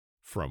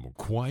From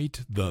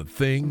Quite the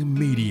Thing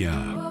Media.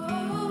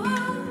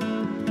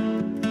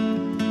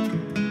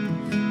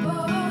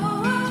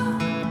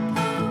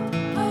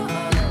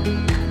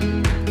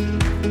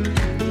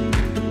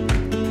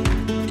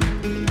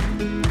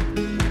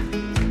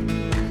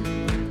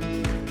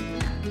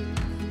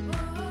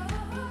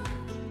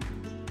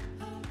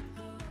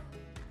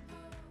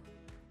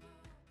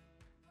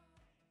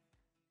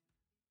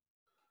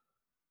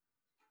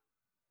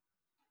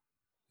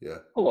 Yeah.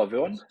 Hello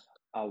everyone,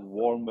 a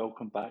warm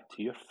welcome back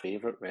to your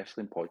favourite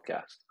wrestling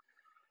podcast.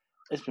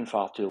 It's been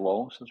far too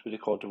long since we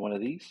recorded one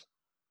of these.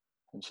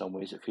 In some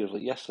ways it feels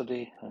like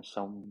yesterday, and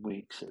some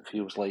weeks it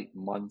feels like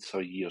months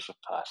or years have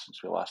passed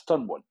since we last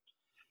done one.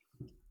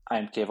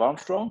 I'm Kev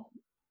Armstrong.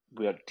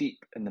 We are deep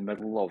in the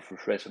middle of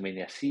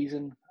WrestleMania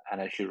season,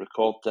 and as you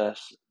record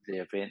this, the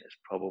event is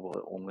probably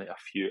only a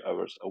few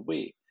hours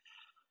away.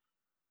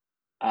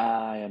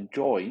 I am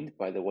joined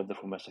by the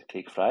wonderful Mr.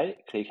 Craig Fry.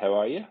 Craig, how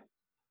are you?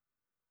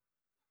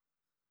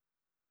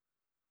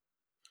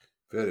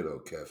 Very well,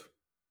 Kev.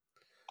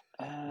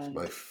 And It's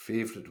my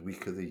favourite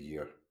week of the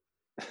year.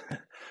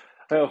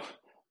 well,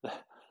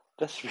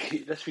 this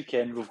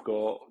weekend we've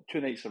got 2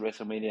 nights of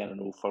WrestleMania and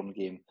an Old Firm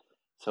game.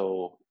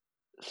 So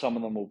some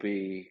of them will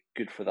be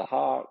good for the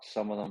heart,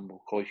 some of them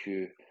will cause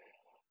you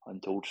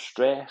untold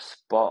stress.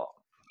 But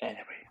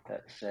anyway,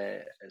 that's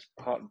it's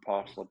part and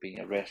parcel of being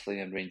a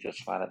wrestling and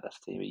Rangers fan at this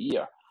time of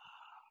year.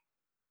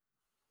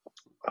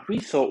 We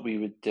thought we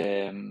would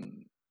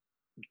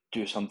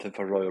do something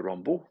for Royal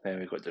Rumble, then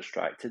we got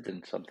distracted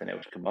and something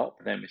else came up.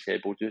 And then we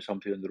said we'll do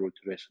something on the road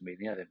to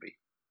WrestleMania, then we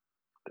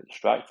got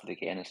distracted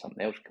again and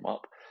something else came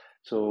up.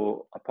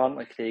 So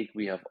apparently, Craig,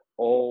 we have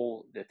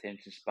all the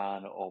attention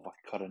span of a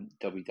current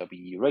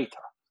WWE writer.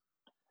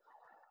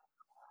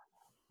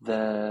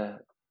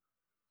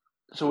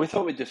 So we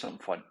thought we'd do something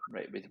fun,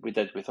 right? We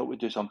thought we'd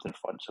do something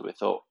fun. So we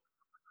thought,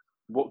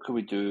 what could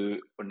we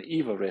do on the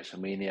eve of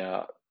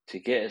WrestleMania to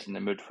get us in the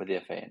mood for the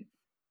event?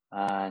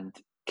 And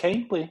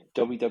kindly,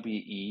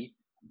 WWE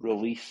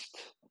released,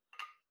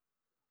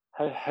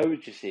 how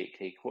would you say it,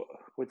 Craig?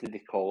 What did they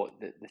call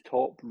it? The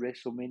top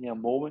WrestleMania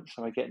moments?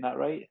 Am I getting that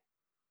right?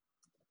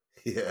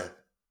 Yeah.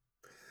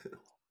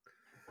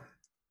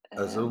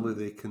 As only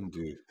they can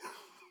do.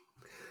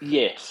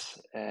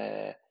 Yes.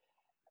 It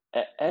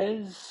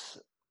is,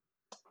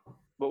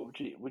 what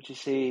would you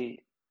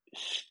say,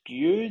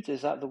 skewed?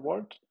 Is that the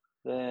word?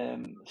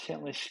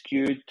 Certainly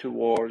skewed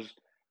towards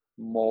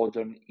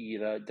modern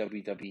era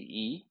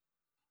WWE.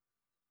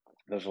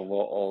 There's a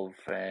lot of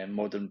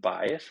modern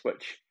bias,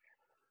 which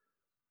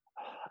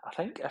I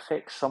think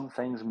affects some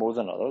things more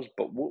than others.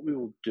 But what we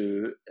will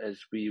do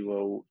is we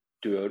will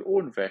do our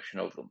own version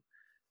of them.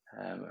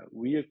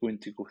 We are going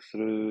to go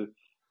through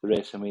the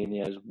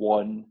WrestleManias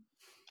 1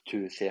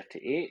 to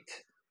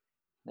 38.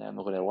 I'm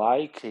not going to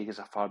lie, Craig has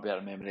a far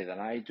better memory than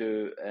I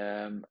do,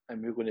 and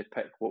we're going to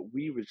pick what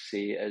we would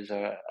say is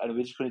and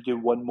we're just going to do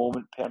one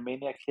moment per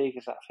Mania, Craig,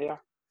 is that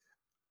fair?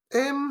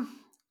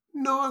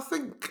 No, I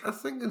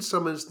think in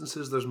some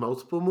instances there's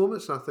multiple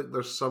moments. I think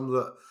there's some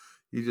that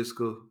you just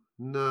go,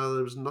 no,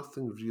 there's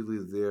nothing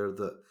really there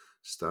that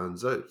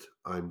stands out.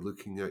 I'm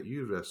looking at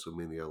you,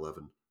 WrestleMania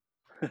 11.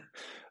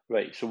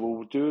 Right, so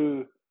we'll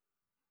do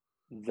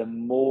the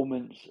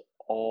moments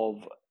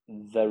of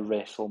the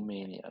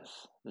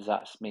WrestleManias. Does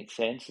that make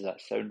sense? Does that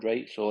sound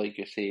right? So like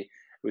you say,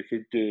 we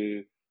could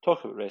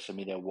talk about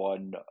WrestleMania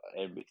 1,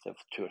 and we could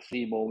have 2 or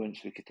 3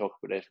 moments. We could talk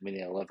about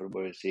WrestleMania 11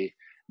 where we say,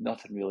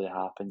 nothing really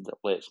happened,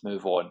 let's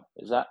move on.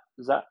 Is that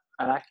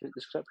an accurate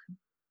description?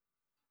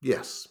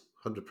 Yes,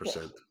 100%.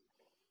 Yes.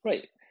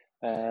 Right.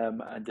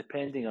 And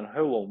depending on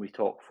how long we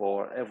talk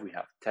for, if we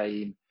have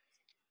time,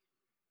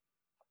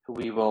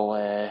 we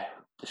will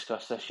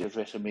discuss this year's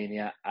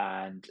WrestleMania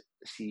and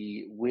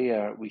see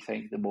where we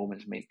think the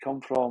moments might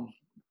come from.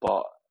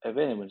 But if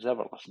anyone's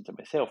ever listened to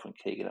myself and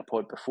Craig in a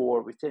pod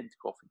before, we tend to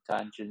go off in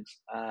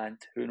tangents, and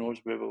who knows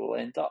where we will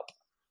end up.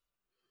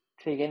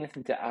 Craig,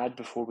 anything to add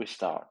before we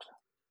start?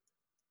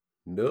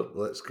 Nope,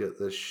 let's get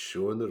this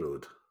show on the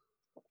road.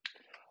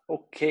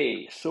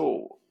 Okay,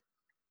 so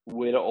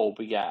where it all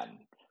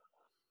began.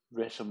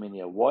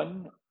 WrestleMania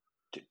 1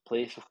 took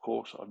place, of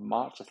course, on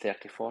March the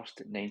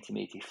 31st,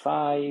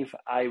 1985.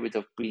 I would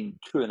have been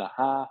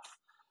 2.5,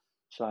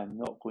 so I'm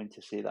not going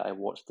to say that I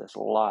watched this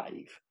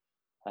live.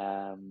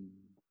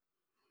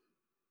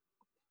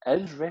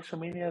 Is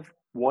WrestleMania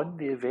 1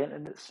 the event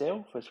in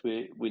itself? As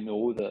we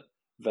know that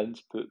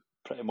Vince put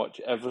pretty much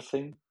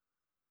everything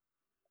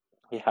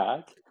he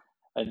had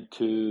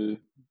into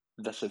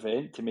this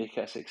event to make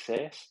it a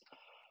success.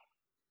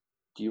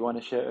 Do you want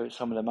to shout out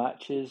some of the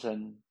matches?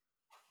 And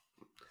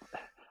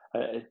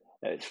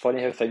it's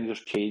funny how things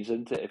have changed,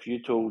 isn't it? If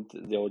you told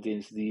the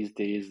audience these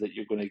days that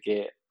you're going to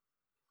get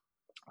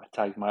a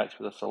tag match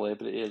with a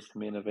celebrity as the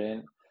main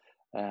event,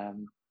 I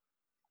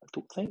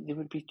don't think they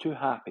would be too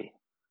happy.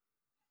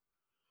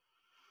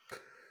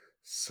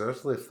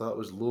 Certainly if that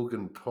was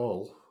Logan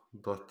Paul,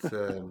 but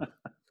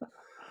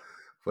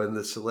when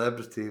the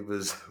celebrity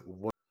was...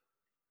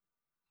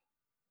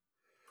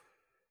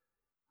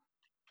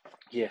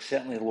 Yeah,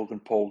 certainly Logan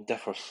Paul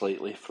differs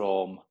slightly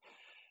from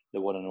the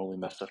one and only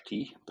Mr.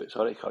 T, but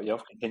sorry to cut you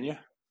off, continue.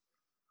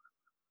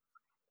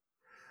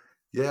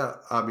 Yeah,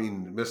 I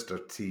mean,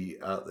 Mr. T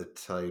at the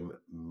time,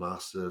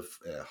 massive.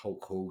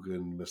 Hulk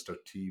Hogan, Mr.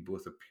 T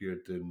both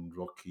appeared in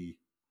Rocky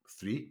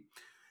 3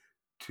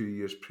 2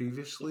 years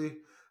previously.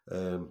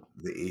 The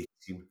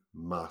A-Team,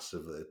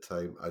 massive at the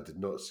time. I did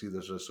not see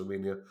this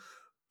WrestleMania,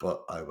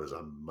 but I was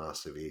a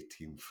massive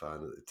A-Team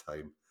fan at the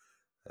time.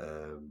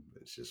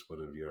 It's just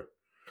one of your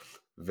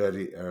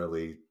very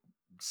early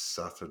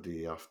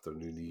Saturday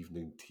afternoon,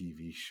 evening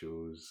TV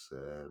shows.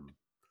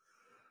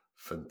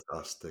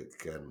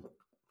 Fantastic. And,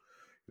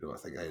 I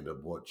think I ended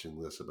up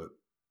watching this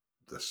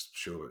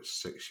show about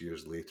 6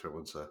 years later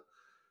once I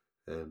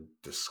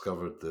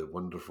discovered the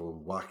wonderful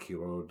and wacky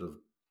world of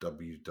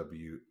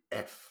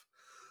WWF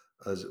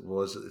as it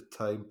was at the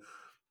time.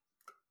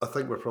 I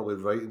think we're probably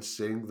right in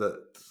saying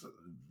that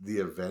the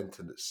event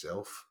in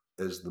itself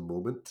is the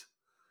moment.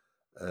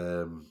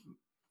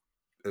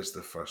 It's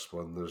the first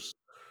one. There's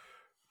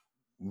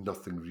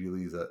nothing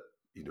really that,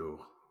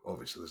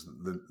 obviously there's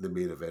the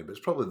main event, but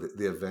it's probably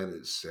the event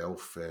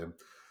itself.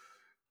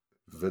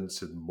 Vince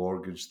had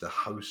mortgaged the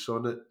house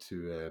on it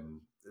to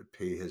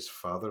pay his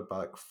father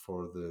back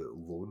for the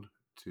loan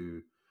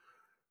to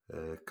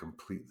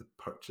complete the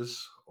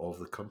purchase of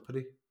the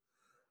company.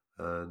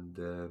 And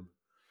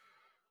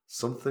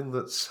something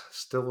that's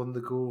still on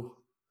the go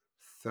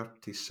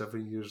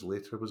 37 years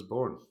later was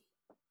born.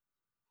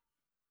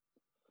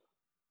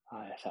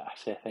 I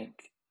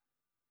think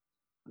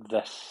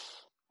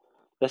this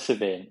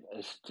event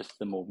is just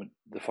the moment,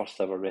 the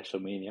first ever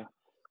WrestleMania.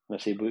 And I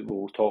say we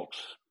will talk,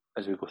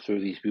 as we go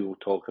through these, we will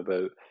talk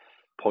about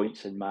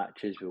points in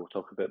matches, we will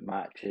talk about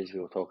matches, we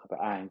will talk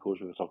about angles,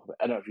 we will talk about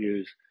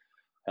interviews,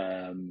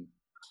 talk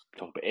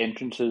about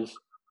entrances.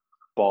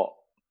 But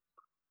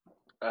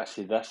I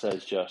say this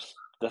is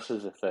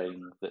the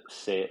thing that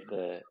set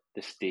the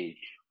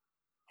stage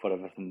for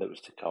everything that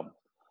was to come.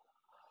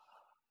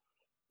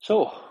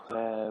 So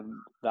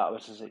that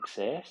was a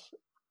success,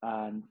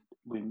 and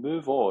we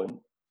move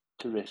on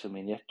to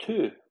WrestleMania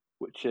 2,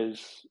 which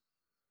is,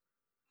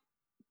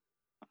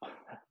 I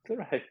don't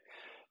know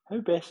how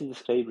best to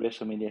describe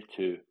WrestleMania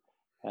 2.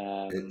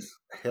 It's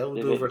held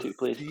the event over took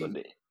place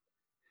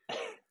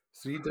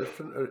three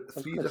different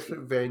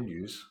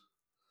venues.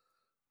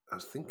 I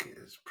think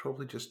it's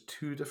probably just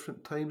 2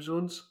 different time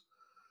zones.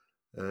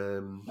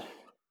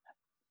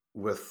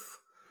 With,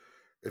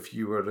 if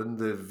you were in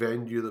the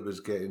venue that was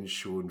getting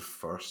shown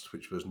first,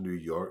 which was New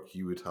York,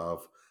 you would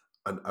have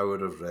an hour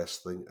of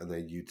wrestling, and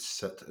then you'd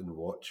sit and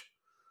watch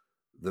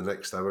the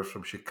next hour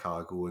from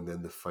Chicago, and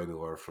then the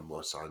final hour from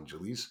Los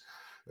Angeles.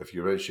 If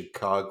you're in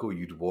Chicago,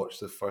 you'd watch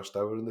the first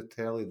hour on the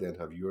telly, then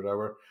have your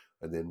hour,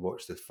 and then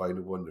watch the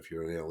final one. If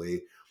you're in LA,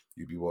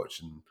 you'd be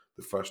watching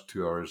the first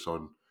 2 hours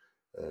on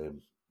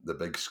the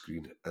big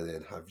screen, and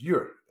then have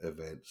your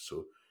event.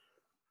 So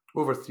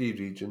over 3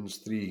 regions,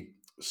 3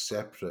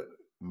 separate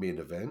main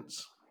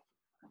events.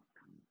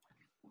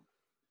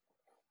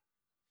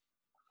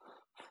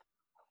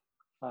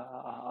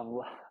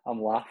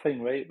 I'm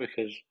laughing, right,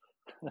 because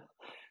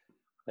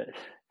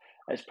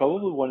it's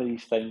probably one of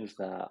these things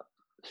that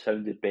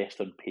sounded best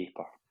on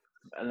paper,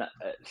 and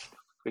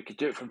we could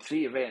do it from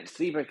 3 events,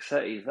 3 big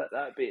cities.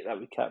 That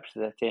would capture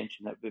the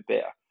attention. That would be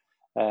better.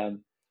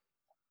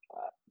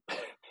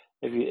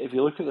 If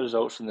you look at the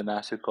results from the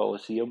Nassau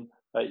Coliseum,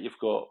 right, you've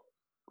got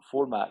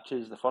 4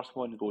 matches. The first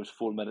one goes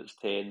 4 minutes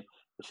 10.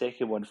 The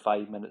second one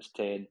 5 minutes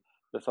 10.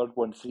 The third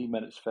one 3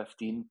 minutes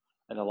 15,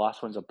 and the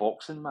last one's a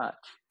boxing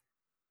match.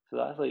 So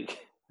that's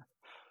like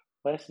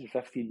less than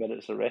 15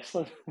 minutes of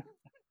wrestling.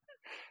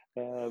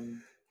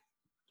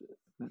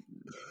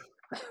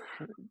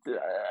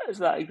 Is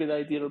that a good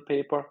idea on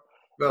paper?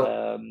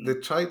 Well, they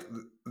tried.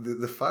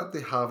 The fact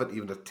they haven't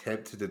even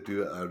attempted to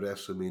do it at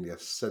WrestleMania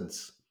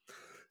since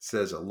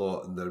says a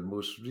lot. And their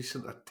most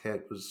recent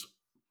attempt was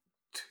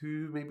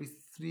 2, maybe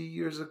 3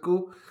 years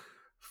ago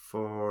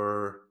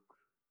for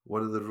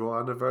one of the Raw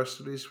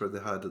anniversaries, where they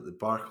had at the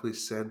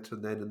Barclays Center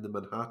and then in the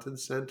Manhattan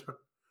Center,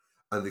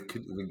 and they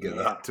couldn't even get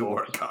that to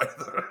work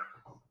either.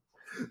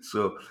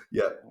 So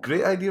yeah,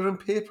 great idea on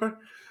paper.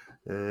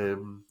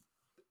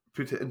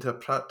 Put it into a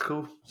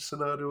practical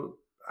scenario,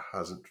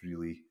 hasn't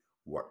really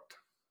worked.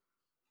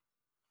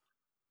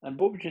 And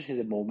what would you say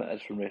the moment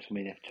is from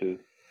WrestleMania 2?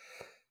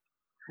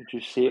 Would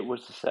you say it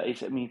was the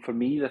cities? I mean, for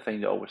me, the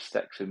thing that always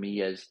sticks with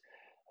me is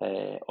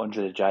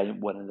Andre the Giant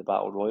winning the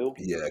Battle Royal.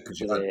 Yeah, because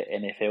you had the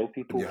NFL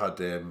people. You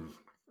had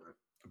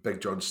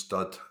Big John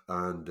Studd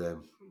and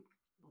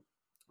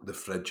the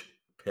Fridge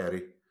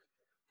Perry.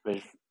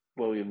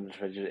 William the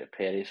Refrigerator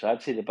Perry. So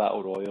I'd say the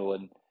Battle Royal,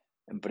 and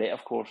Brett,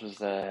 of course, is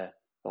the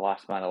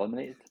last man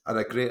eliminated. And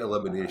a great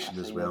elimination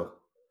as well.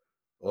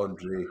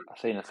 Andre. A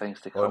sign of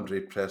things to come. Andre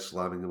press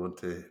slamming him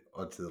onto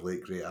the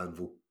late great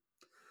anvil.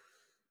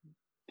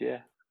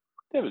 Yeah,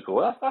 there we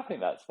go. I think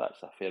that's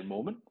a fair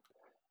moment.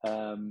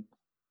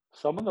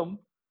 Some of them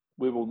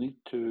we will need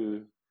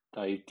to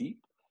dive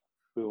deep.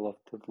 We will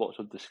have lots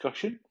of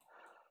discussion.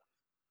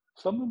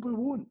 Some of them we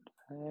won't.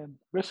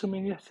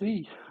 WrestleMania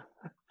 3.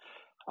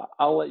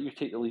 I'll let you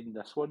take the lead in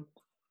this one.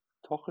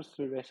 Talk us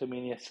through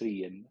WrestleMania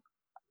 3, and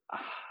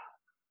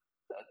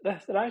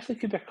there actually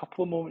could be a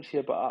couple of moments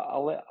here, but I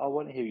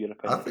want to hear your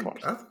opinion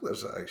first. I think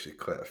there's actually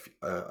quite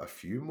a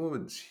few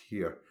moments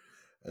here,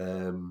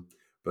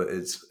 but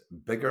it's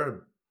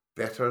bigger,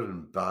 better,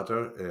 and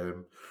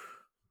badder.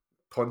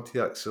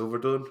 Pontiac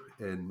Silverdome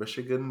in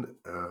Michigan,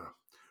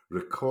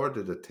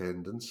 recorded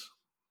attendance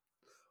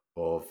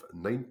of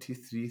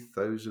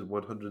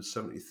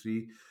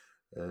 93,173,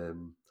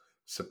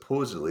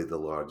 supposedly the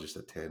largest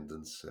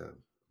attendance,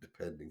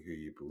 depending who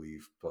you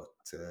believe, but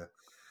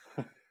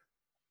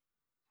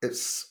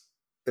it's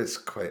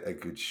quite a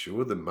good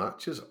show. The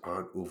matches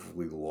aren't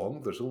overly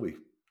long. There's only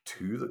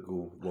 2 that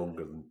go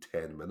longer than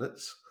 10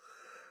 minutes,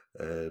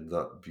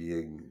 that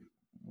being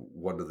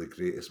one of the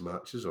greatest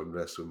matches on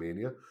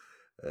WrestleMania,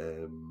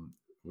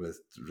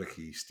 with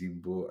Ricky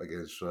Steamboat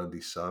against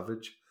Randy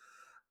Savage.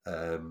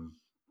 And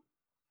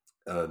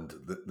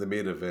the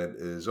main event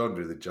is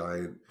Andre the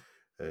Giant,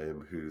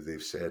 who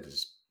they've said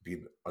has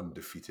been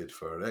undefeated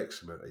for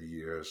X amount of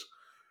years,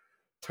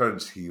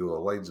 turns heel,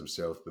 aligns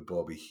himself with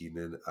Bobby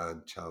Heenan,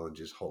 and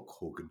challenges Hulk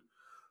Hogan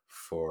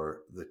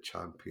for the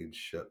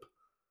championship.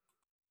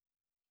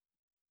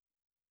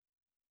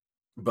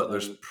 But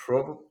there's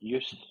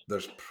probably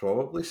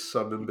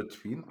some in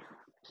between.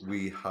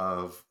 We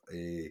have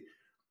a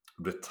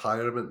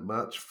retirement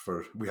match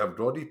we have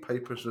Roddy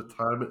Piper's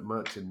retirement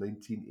match in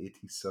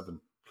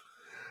 1987.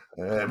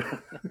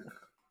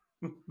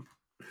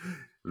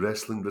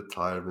 Wrestling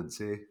retirements,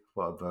 eh?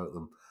 What about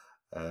them?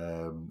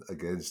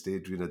 Against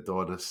Adrian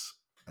Adonis,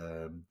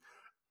 in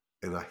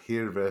a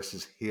hair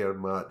versus hair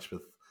match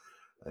with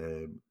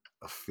a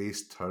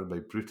face turn by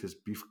Brutus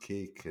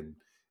Beefcake and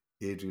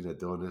Adrian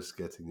Adonis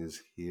getting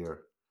his hair, I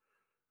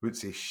wouldn't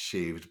say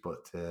shaved,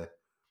 but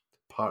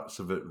parts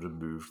of it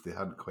removed. They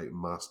hadn't quite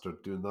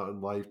mastered doing that on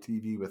live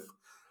TV with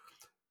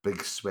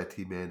big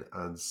sweaty men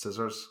and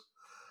scissors.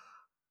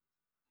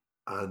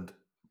 And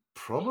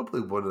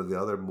probably one of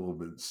the other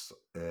moments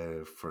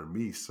for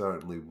me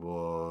certainly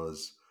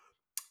was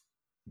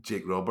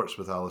Jake Roberts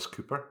with Alice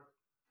Cooper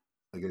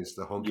against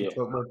the Honky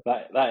Tonk Man.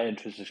 That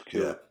entrance is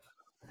cool. Yeah.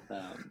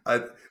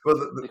 Of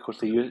course,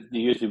 they use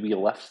the wee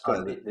lifts.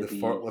 The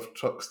forklift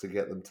trucks to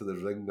get them to the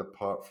ring,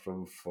 apart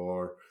from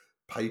for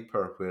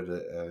Piper, where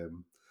it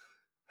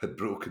had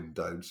broken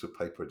down, so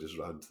Piper just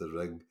ran to the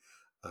ring,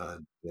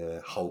 and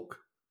Hulk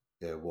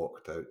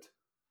walked out.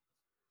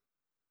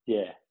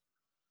 Yeah.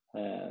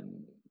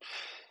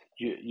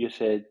 You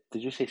said,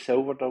 did you say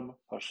Silverdome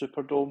or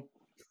Superdome?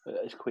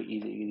 It's quite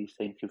easy to get these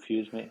things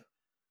confused, mate.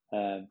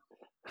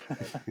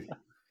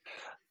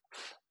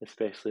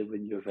 Especially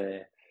when you've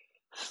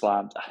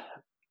slammed.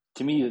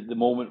 To me, the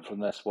moment from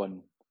this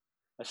one,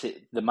 I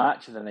say the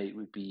match of the night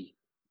would be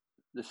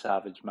the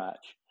Savage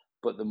match,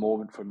 but the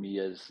moment for me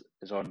is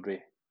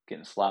Andre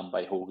getting slammed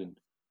by Hogan.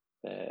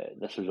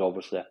 This was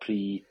obviously a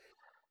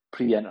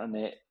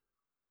pre-internet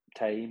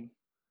time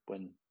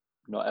when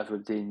not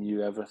everybody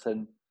knew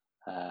everything.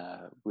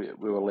 We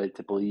were led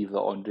to believe that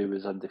Andre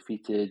was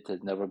undefeated,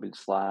 had never been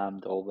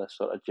slammed, all this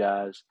sort of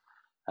jazz.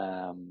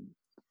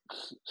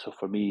 So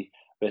for me,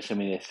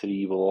 WrestleMania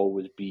 3 will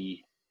always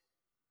be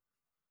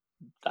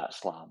that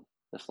slam,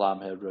 the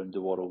slam heard around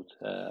the world.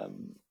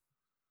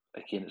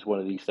 Again, it's one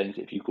of these things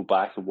that if you go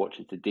back and watch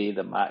it today,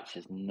 the match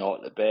is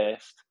not the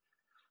best,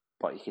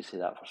 but you can say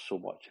that for so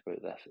much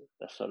about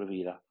this sort of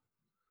era.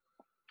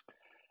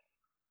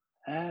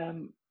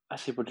 I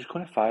say we're just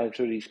going to fire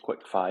through these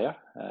quick fire.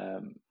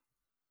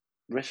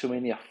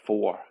 WrestleMania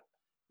 4.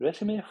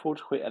 WrestleMania 4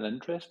 is quite an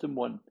interesting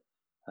one.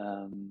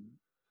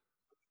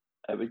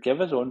 It would give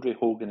us Andre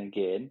Hogan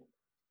again,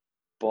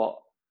 but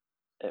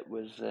it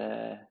was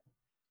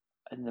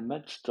in the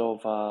midst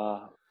of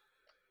a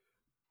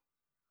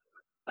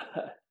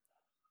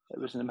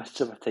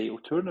title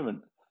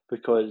tournament,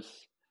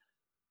 because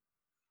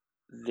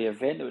the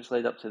event that was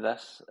led up to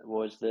this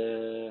was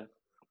the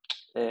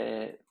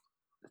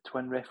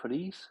twin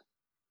referees,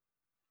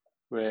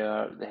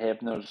 where the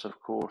Hebners, of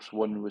course,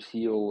 one was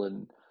heel,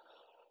 and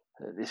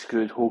they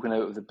screwed Hogan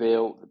out of the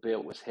belt. The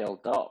belt was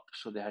held up,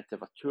 so they had to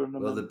have a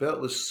tournament. Well, the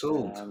belt was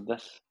sold.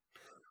 This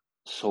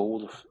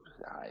sold,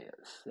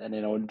 and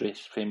then Andre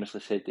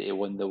famously said that he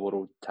won the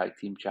World Tag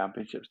Team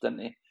Championships, didn't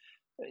he?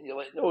 And you're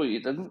like, no, you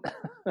didn't.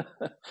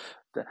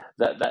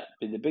 that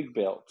be the big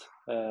belt.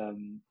 So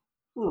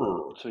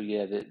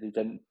yeah, they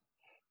didn't.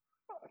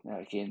 Now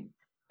again,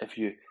 if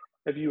you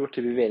were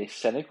to be very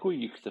cynical,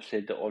 you could have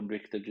said that Andre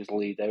could have just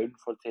laid down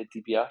for Ted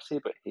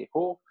DiBiase, but hey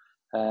ho.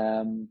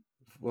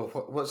 Well,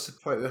 what's the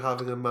point of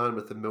having a man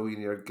with a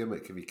millionaire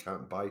gimmick if he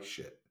can't buy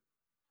shit?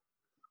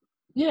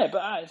 Yeah,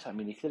 but I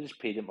mean, he could have just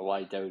paid him to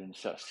lie down and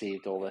sort of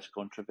saved all this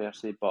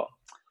controversy, but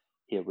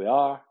here we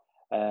are.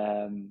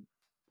 The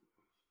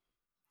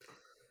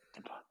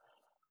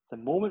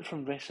moment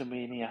from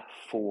WrestleMania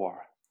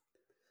 4,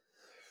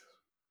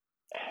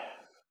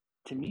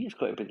 to me, it's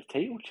got to be the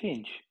title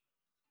change.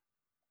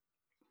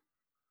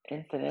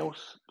 Anything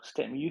else,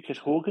 Stephen? You, because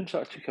Hogan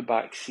sort of took a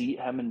back seat,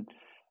 him and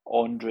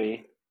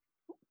Andre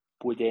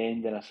would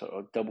end in a sort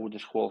of double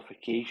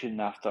disqualification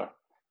after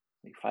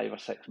like 5 or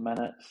 6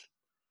 minutes.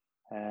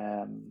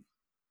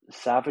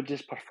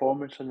 Savage's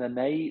performance on the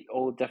night,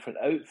 all different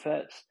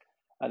outfits,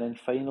 and then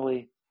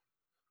finally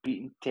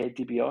beating Ted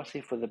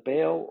DiBiase for the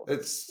belt.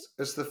 It's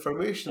the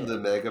formation of the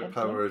Mega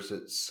Powers.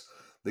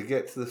 They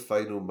get to the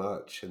final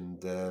match,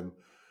 and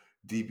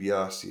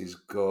DiBiase's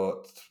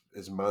got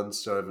his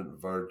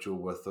manservant Virgil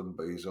with him,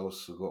 but he's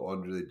also got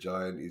Andre the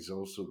Giant. He's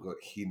also got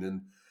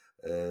Heenan.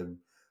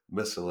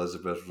 Miss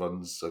Elizabeth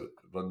runs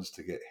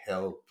to get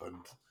help,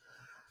 and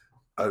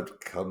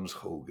out comes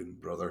Hogan,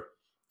 brother.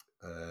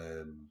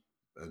 And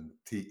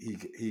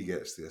he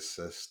gets the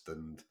assist,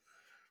 and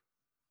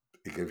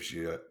it gives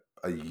you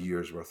a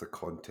year's worth of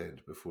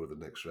content before the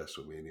next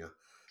WrestleMania.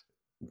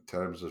 In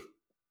terms of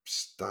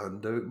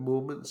standout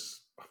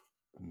moments,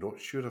 I'm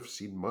not sure I've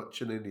seen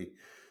much in any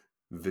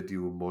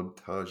video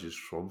montages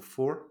from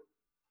 4.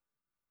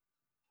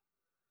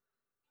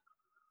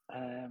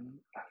 I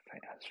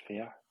think that's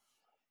fair.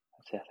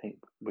 I think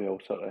we all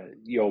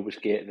you always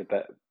get the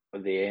bit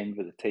at the end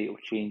with the title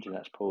change, and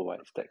that's probably why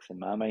it sticks in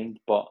my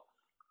mind. But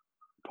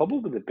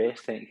probably the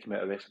best thing to come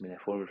out of WrestleMania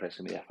 4 was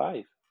WrestleMania 5.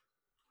 Does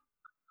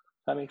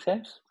that make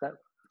sense? Does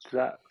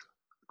that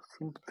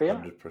seem fair?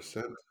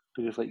 100%.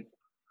 Because like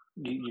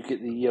you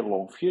get the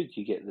year-long feud,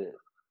 you get the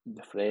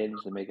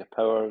friends, the Mega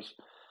Powers,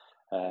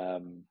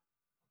 who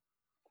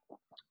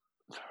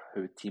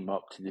would team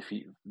up to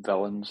defeat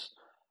villains,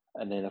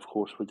 and then of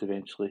course would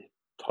eventually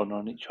turn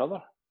on each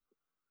other.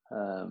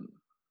 Turn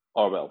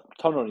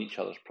on each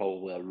other is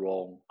probably a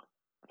wrong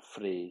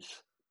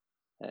phrase.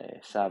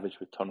 Savage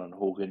would turn on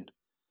Hogan,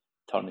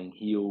 turning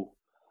heel,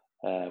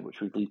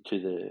 which would lead to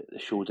the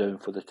showdown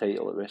for the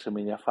title at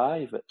WrestleMania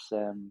 5.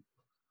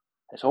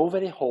 It's all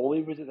very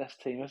Hollywood at this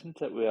time,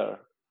 isn't it? Where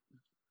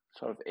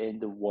sort of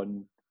end of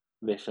one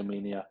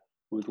WrestleMania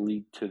would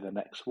lead to the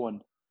next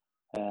one.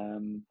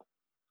 And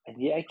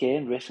yet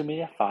again,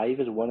 WrestleMania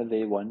 5 is one of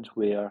the ones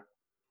where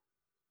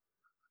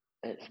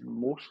it's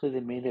mostly the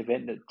main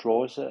event that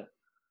draws it.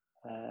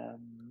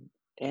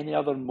 Any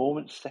other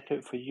moments stick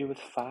out for you with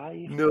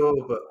 5? No,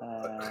 but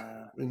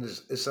I mean,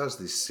 it's as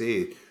they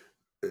say,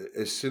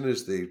 as soon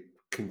as they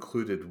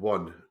concluded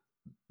one,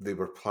 they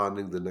were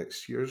planning the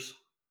next year's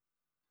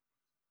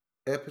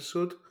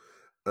episode.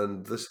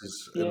 And this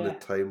is in the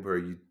time where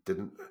you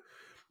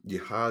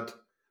had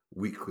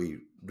weekly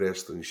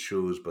wrestling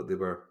shows, but they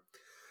were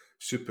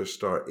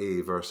Superstar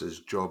A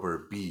versus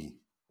Jobber B.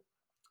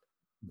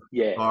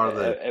 Yeah,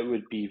 it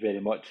would be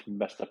very much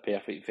Mr.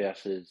 Perfect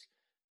versus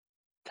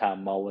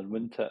Tam Mullen,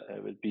 wouldn't it?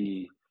 It would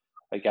be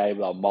a guy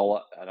with a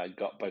mullet and a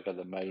gut bigger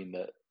than mine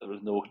that there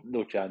was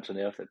no chance on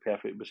earth that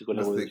Perfect was going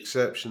to lose. With the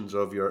exceptions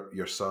of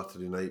your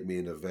Saturday night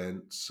main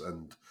events,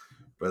 and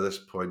by this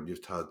point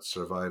you've had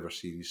Survivor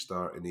Series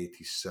start in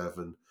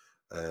 87.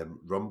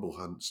 Rumble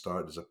hadn't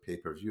started as a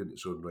pay-per-view in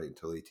its own right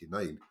until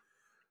 89.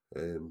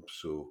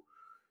 So,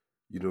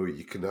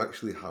 you can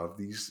actually have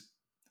these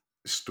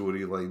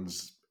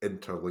storylines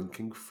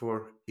interlinking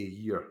for a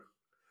year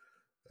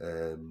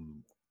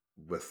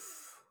with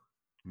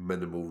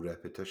minimal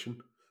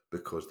repetition,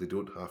 because they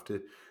don't have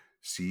to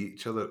see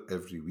each other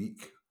every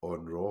week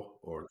on Raw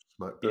or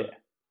SmackDown.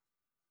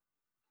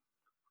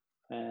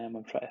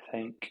 I'm trying to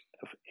think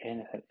of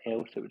anything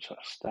else that would sort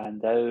of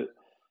stand out.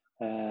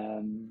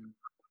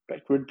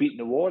 Rick Rude beating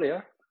the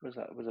Warrior was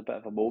a bit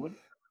of a moment.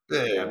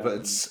 Yeah,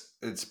 but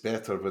it's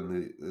better when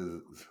the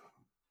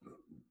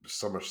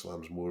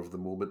SummerSlam's more of the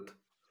moment.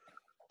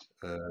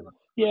 When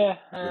he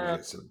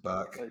gets it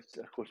back.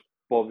 Of course,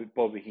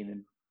 Bobby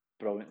Heenan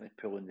brilliantly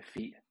pulling the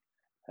feet.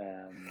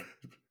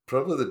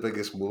 Probably the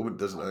biggest moment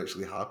doesn't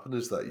actually happen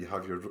is that you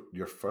have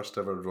your first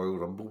ever Royal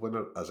Rumble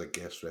winner as a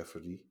guest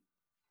referee.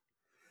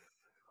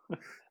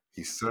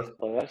 He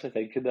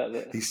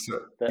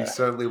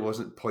certainly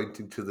wasn't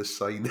pointing to the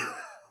sign.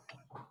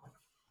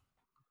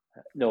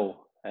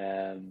 No,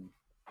 I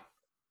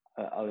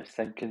was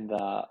thinking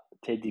that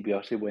Ted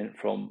DiBiase went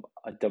from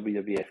a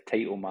WWF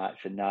title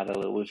match and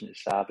narrowly losing to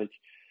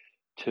Savage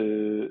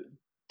to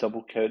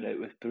double count out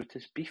with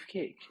Brutus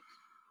Beefcake.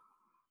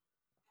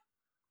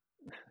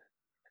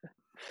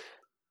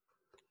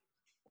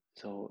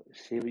 So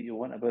say what you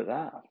want about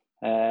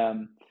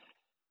that.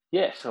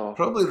 So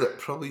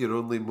probably your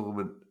only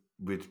moment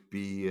would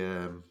be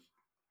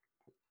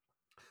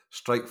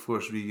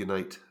Strikeforce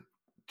reunite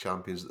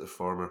champions at the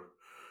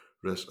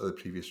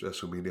previous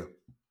WrestleMania,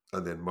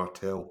 and then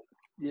Martel.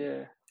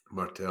 Yeah,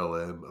 Martel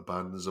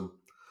abandons them,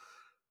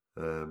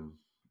 and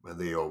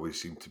they always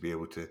seem to be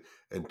able to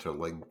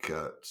interlink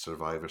at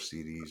Survivor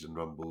Series and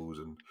Rumbles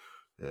and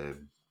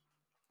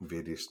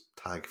various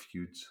tag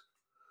feuds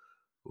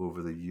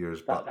over the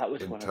years. But that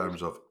was in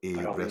terms of a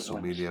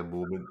WrestleMania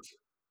moment,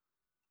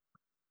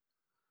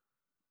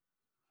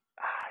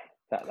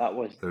 they were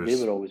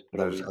always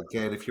brilliant.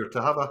 Again, if you're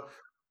to have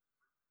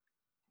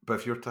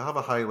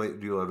a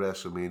highlight reel of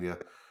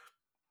WrestleMania,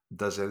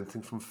 does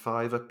anything from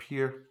 5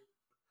 appear?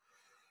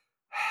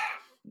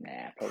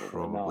 Nah,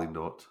 probably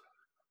not.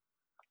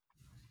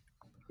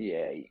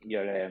 Yeah,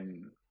 your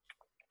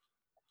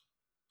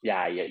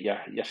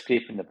you're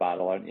scraping the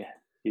barrel, aren't you?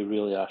 You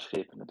really are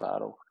scraping the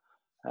barrel.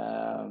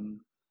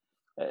 And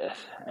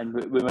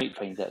we might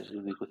find that as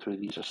we go through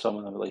these, or some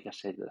of them, like I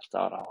said at the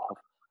start, I'll have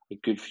a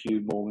good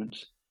few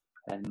moments,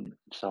 and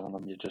some of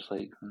them you're just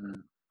like,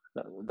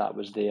 that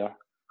was there.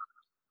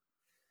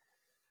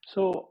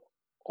 So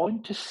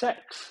on to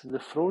 6, the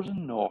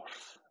Frozen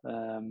North.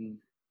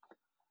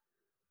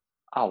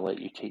 I'll let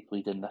you take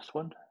lead in this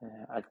one.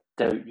 I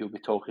doubt you'll be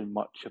talking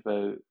much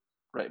about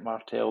Rick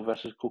Martel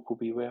versus Coco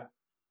Beware,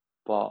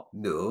 but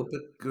No,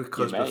 but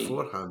because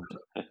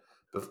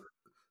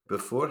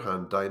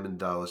beforehand, Diamond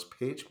Dallas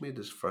Page made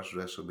his first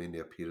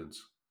WrestleMania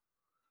appearance.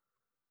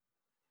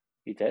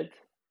 He did,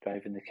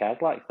 driving the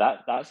Cadillac.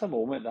 That's a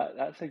moment.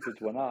 That's a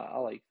good one. I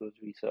like those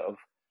wee sort of.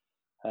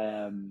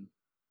 Do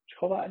you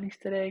call that an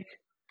Easter egg?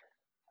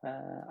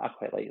 I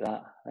quite like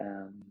that.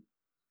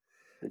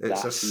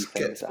 It's a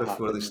skit before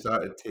happen. they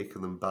started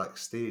taking them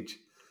backstage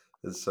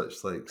and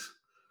such likes.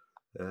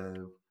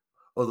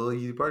 Although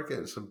you were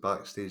getting some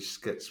backstage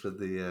skits with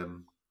the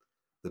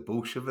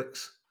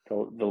Bolsheviks.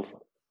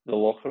 The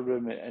locker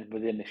room and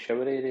within the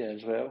shower area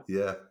as well.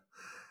 Yeah.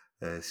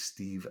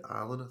 Steve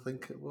Allen, I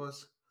think it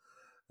was.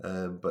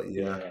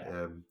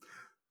 The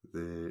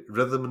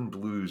Rhythm and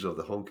Blues of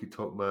the Honky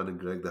Tonk Man and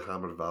Greg the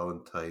Hammer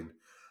Valentine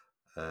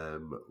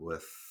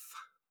with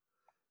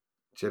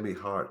Jimmy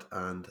Hart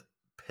and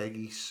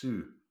Peggy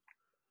Sue.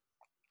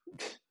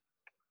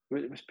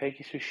 Was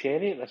Peggy Sue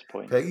Sherry at this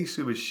point? Peggy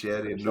Sue was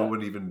Sherry, and no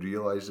one even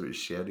realised it was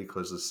Sherry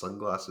because of the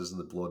sunglasses and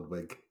the blonde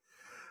wig.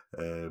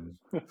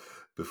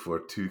 Before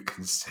 2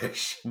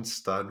 concession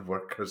stand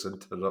workers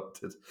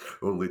interrupted,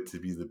 only to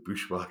be the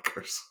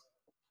Bushwhackers.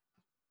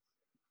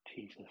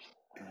 Jesus.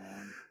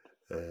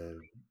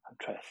 I'm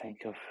trying to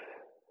think of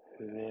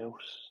who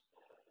else.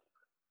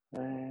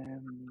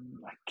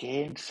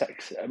 Again,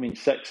 6. I mean,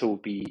 6 will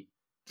be.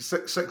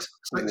 Six is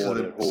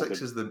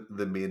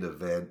the main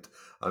event.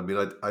 I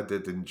mean, I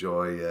did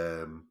enjoy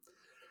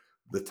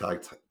the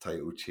tag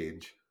title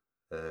change.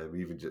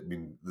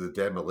 The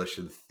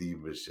Demolition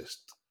theme was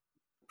just,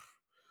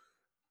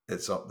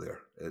 it's up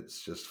there.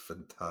 It's just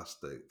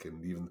fantastic,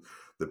 and even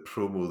the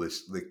promo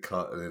they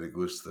cut, and then it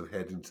goes to them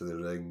heading to the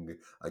ring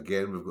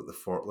again. We've got the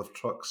forklift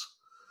trucks,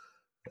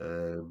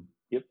 to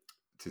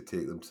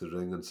take them to the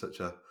ring in such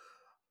a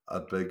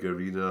big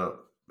arena.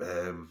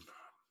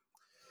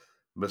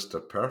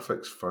 Mr.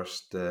 Perfect's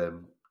first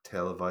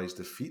televised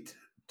defeat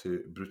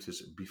to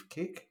Brutus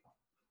Beefcake.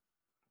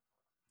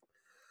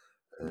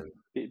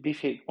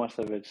 Beefcake must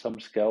have had some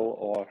skill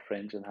or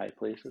friends in high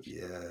places.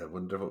 Yeah, I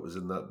wonder what was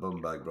in that bum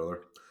bag,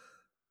 brother.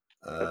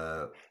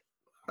 I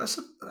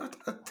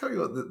tell you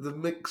what, the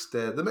mixed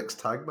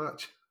tag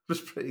match was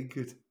pretty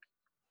good.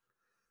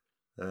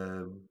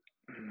 I'm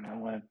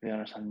going to be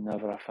honest, I'm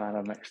never a fan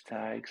of mixed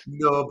tags.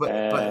 No, but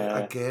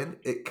again,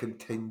 it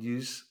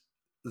continues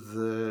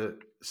the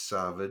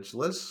Savage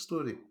Liz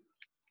story.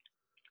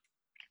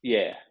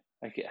 Yeah,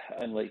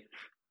 and like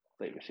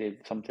we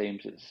said,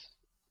 sometimes it's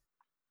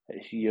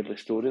yearly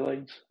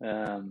storylines.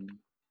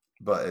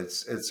 But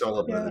it's all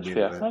about the main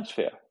fair. event. That's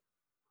fair.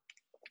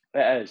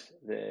 It is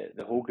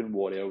the Hogan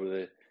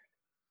Warrior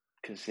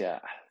because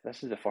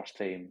this is the first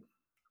time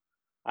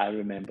I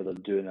remember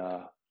them doing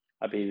a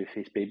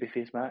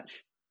babyface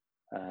match.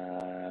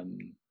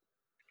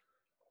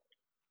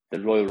 The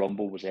Royal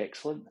Rumble was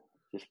excellent.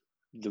 Just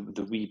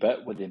the wee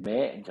bit when they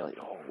met, and you're like,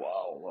 oh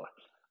wow,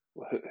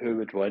 who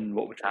would win?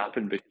 What would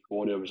happen? Because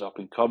Warrior was up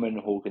and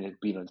coming, Hogan had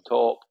been on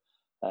top.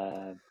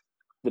 The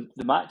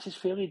match is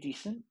fairly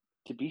decent.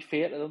 To be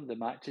fair to them, the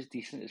match is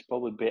decent. It's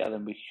probably better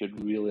than we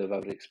should really have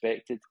ever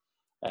expected.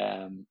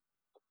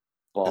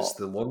 But it's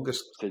the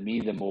longest for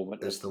me. The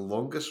moment it's the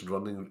longest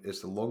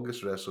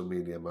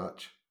WrestleMania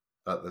match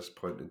at this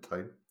point in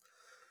time.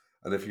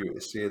 And if you were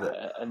to say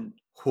that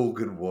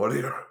Hogan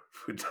Warrior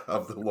would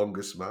have the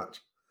longest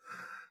match,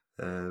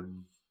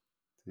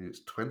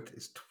 it's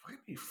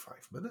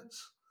 25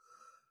 minutes.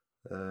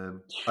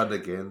 And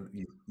again,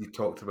 you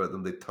talked about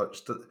them. They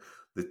touched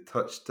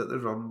at the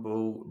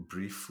Rumble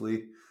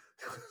briefly.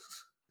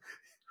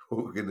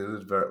 Hogan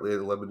inadvertently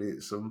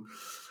eliminates them.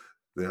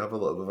 They have a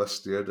little bit of a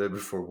stare down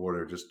before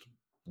Warrior just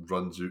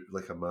runs out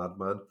like a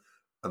madman,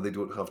 and they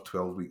don't have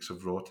 12 weeks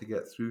of Raw to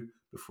get through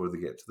before they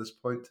get to this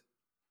point.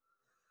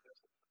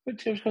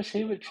 Which I was going to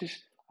say,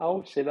 I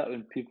always say that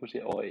when people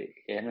say, "Oh, he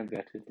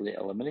inadvertently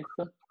eliminates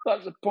them."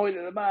 That's the point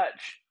of the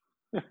match.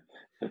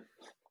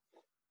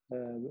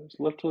 That's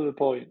literally the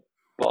point.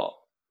 But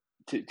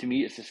to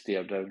me, it's a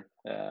stare down.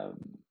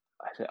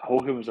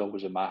 Hogan was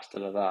always a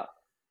master of that,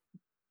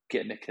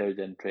 getting the crowd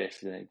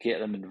interested in it,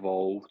 getting them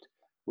involved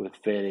with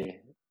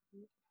very,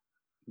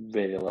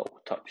 very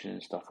little touching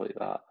and stuff like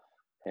that.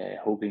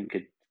 Hogan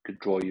could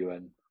draw you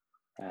in.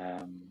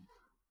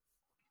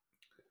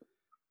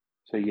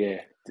 So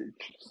yeah,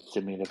 it's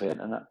the main event,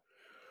 isn't it?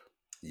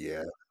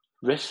 Yeah.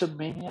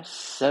 WrestleMania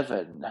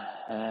 7,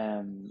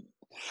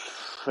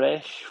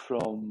 fresh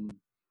from,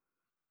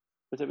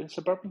 was it when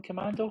Suburban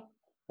Commando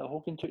that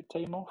Hogan took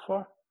time off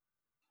for?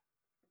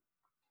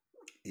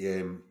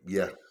 No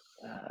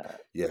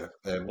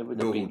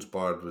Holds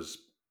Barred was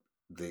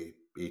the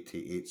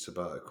 88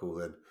 sabbatical,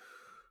 then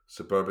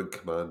Suburban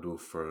Commando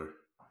for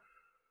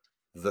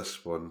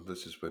this one.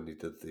 This is when he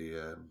did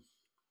the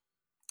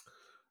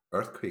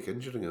earthquake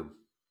injuring him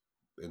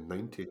in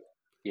 90.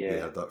 They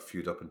Yeah. had that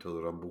feud up until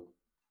the Rumble.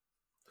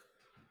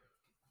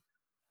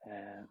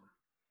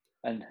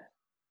 And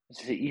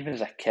even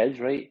as a kid,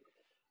 right,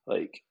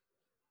 like,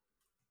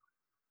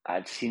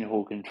 I'd seen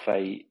Hogan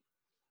fight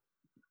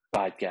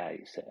bad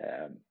guys.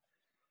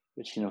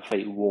 We'd seen him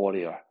fight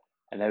Warrior,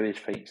 and now he's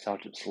fighting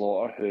Sergeant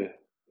Slaughter,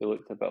 who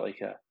looked a bit like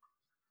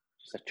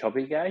just a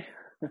chubby guy.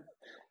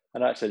 I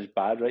know that sounds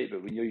bad, right?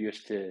 But when you're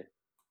used to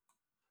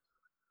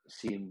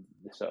seeing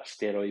the sort of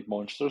steroid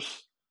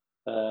monsters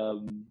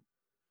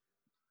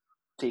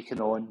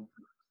taking on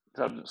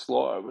Sergeant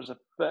Slaughter, was a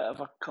bit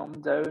of a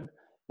come down,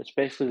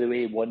 especially the way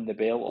he won the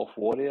belt off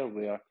Warrior,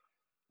 where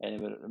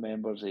anyone that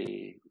remembers,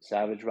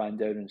 Savage ran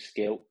down and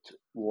scalped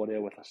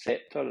Warrior with a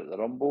scepter at the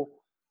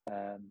Rumble,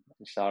 and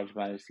Sarge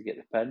managed to get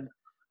the pin.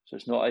 So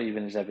it's not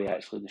even as if he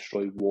actually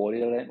destroyed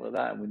Warrior or anything like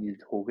that, and we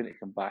needed Hogan to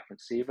come back and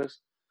save us.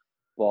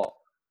 But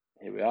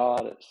here we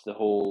are. It's the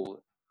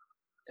whole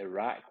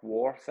Iraq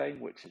war thing,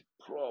 which is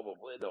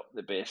probably not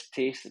the best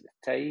taste at the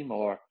time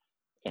or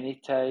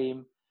any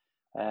time.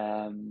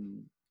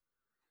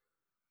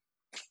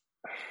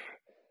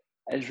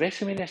 Is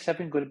WrestleMania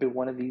 7 going to be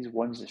one of these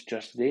ones that's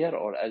just there,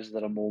 or is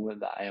there a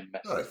moment that I am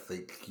missing? I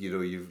think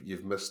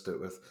you've missed it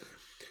with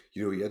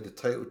you had the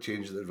title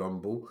change at the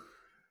Rumble.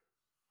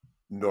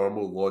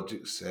 Normal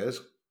logic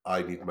says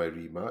I need my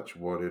rematch.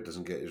 Warrior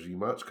doesn't get his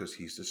rematch because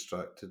he's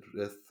distracted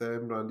with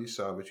Randy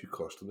Savage, who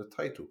cost him the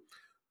title.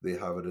 They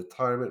have a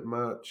retirement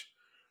match.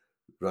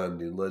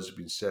 Randy and Liz have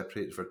been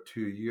separated for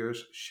 2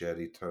 years.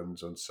 Sherry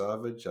turns on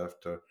Savage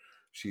after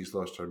she's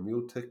lost her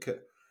meal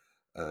ticket,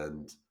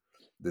 and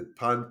they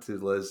pan to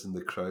Liz in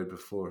the crowd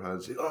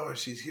beforehand, saying, "Oh,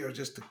 she's here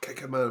just to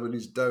kick a man when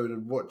he's down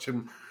and watch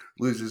him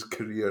lose his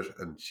career."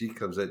 And she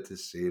comes out to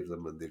save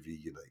them, and they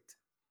reunite.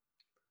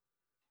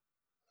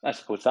 I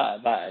suppose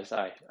that is,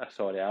 I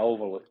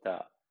overlooked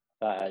that.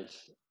 That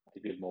is a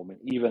good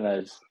moment. Even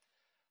as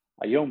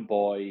a young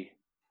boy,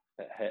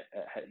 it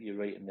hit you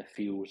right in the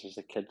feels, as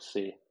the kids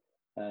say.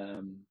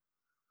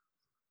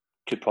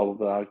 Could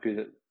probably argue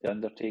that the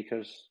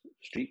Undertaker's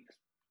streak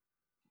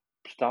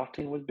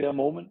starting would be a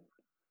moment.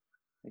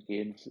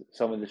 Again,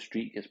 some of the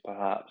streak is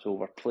perhaps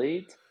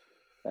overplayed.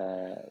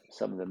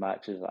 Some of the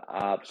matches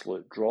are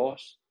absolute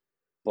dross,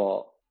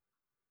 but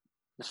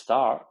the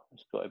start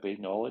has got to be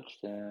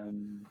acknowledged.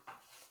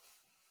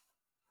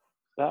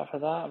 That for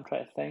that, I'm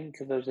trying to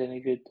think if there's any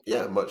good.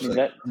 Yeah, much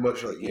like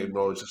you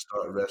acknowledge the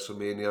start of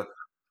WrestleMania.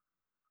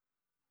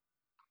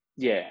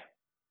 Yeah,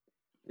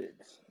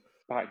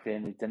 back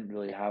then they didn't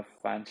really have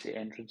fancy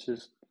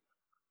entrances.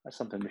 That's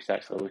something we should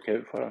actually look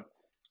out for.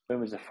 When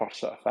was the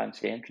first sort of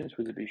fancy entrance?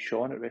 Would it be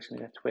Shawn at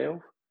WrestleMania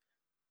 12?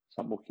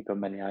 Something we'll keep a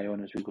mini eye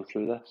on as we go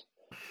through this.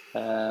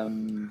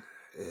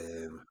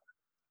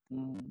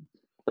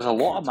 There's a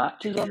lot of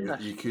matches on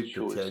this. You could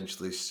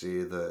potentially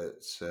say that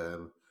it's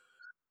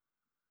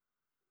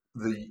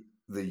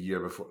the year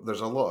before.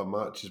 There's a lot of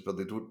matches, but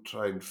they don't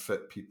try and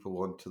fit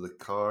people onto the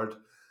card,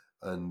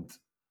 and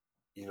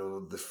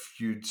the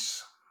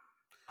feuds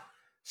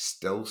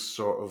still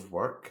sort of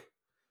work.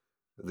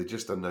 They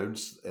just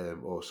announce,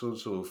 so and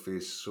so will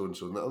face so and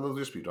so, and they'll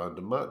just be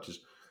random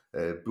matches.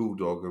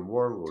 Bulldog and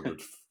Warlord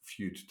would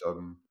feud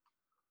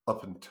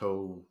up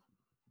until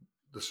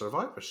the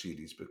Survivor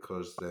Series,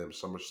 because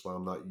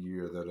SummerSlam that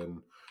year they're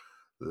in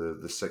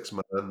the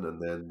 6-man,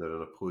 and then they're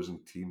in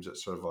opposing teams at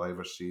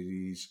Survivor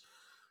Series.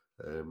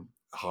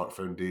 Hart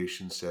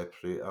Foundation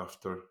separate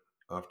after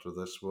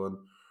this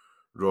one.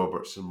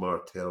 Roberts and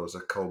Martel is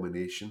a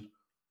culmination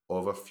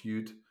of a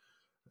feud.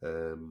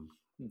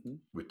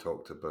 We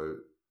talked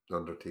about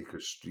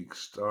Undertaker's streak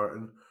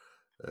starting.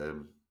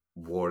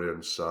 Warrior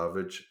and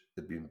Savage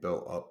had been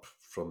built up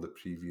from the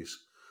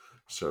previous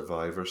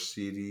Survivor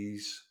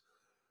Series.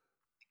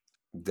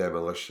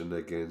 Demolition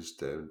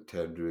against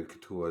Tenryu and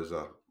Katoa as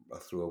a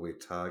throwaway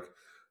tag.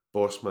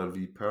 Bossman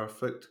v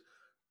Perfect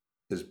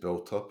is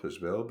built up as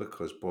well,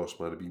 because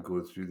Bossman had been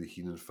going through the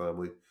Heenan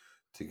family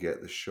to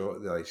get the shot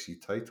at the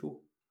IC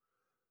title.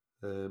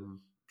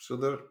 So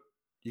there,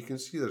 you can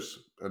see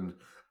there's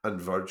and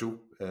Virgil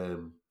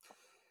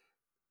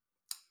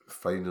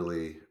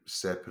finally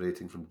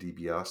separating from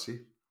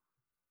DiBiase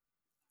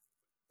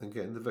and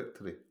getting the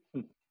victory.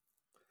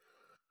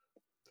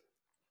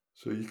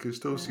 So you can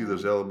still see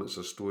there's elements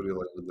of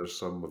storyline, and there's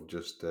some of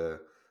just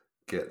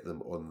get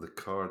them on the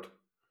card.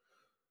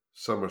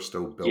 Some are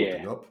still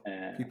building up.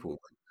 People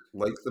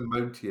like the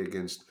Mountie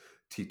against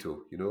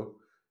Tito,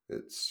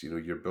 it's,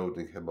 you're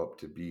building him up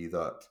to be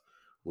that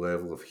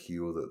level of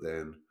heel that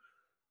then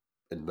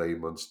in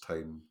 9 months'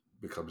 time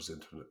becomes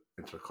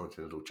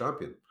Intercontinental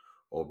Champion,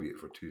 albeit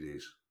for 2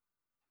 days.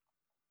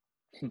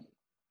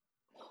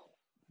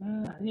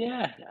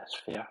 Yeah, that's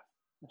fair.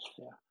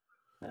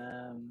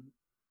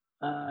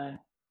 I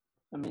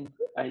mean,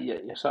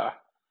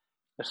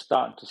 you're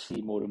starting to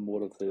see more and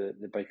more of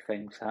the big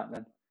things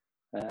happening.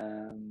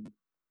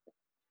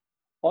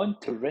 On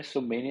to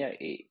WrestleMania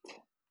 8.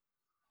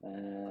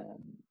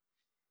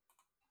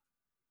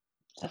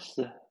 This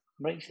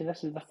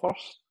is the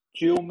first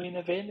dual main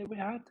event that we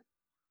had.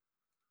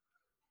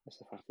 This is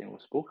the first time we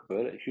spoke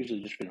about it. It's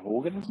usually just been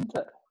Hogan, isn't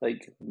it?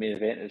 Like the main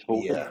event is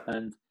Hogan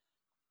and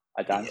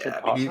a dancing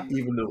partner.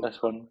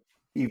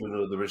 Even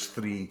though there was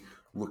 3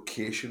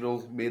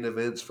 locational main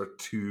events for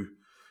 2,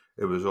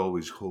 it was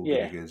always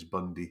Hogan against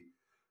Bundy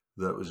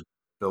that was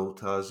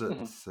built as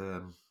it.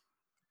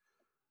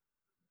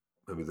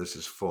 I mean, this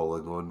is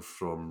following on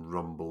from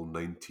Rumble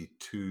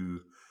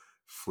 92.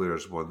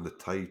 Flair's won the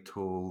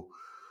title.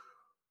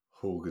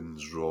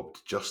 Hogan's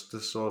robbed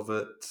Justice of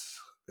it.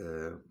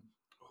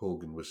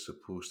 Hogan was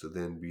supposed to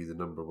then be the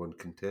number 1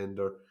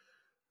 contender.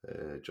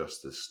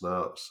 Justice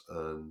snaps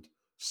and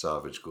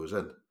Savage goes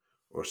in,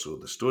 or so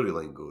the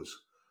storyline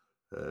goes.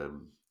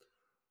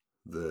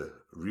 The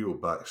real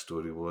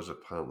backstory was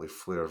apparently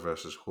Flair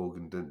versus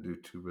Hogan didn't do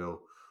too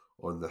well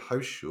on the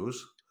house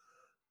shows.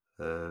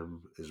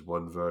 Is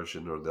one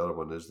version, or the other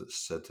one is that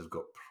Sid had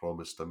got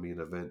promised a main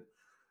event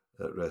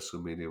at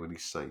WrestleMania when he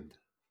signed.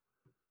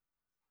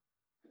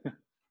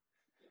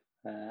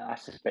 I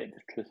suspect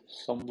the truth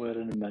is somewhere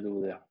in the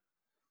middle there.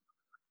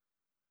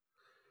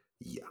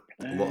 Yeah,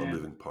 a lot of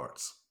moving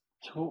parts.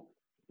 So,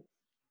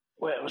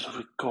 what else have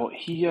we got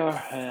here?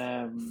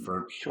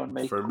 Shawn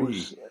Michaels. For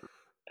me,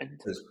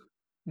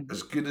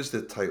 as good as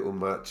the title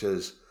match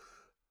is,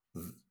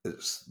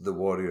 it's the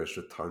Warriors'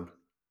 return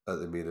at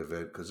the main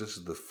event, because this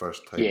is the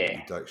first time that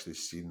you'd actually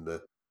seen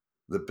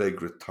the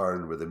big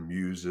return with the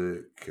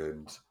music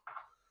and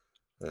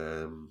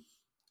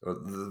or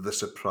the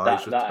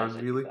surprise return,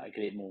 really. That's a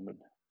great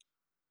moment.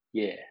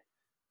 Yeah.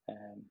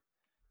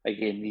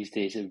 Again, these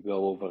days it would be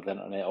all over the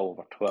internet, all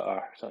over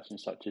Twitter, such and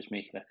such is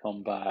making a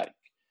comeback.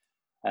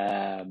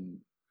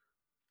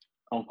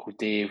 Uncle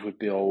Dave would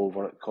be all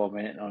over it,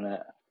 commenting on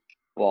it.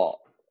 But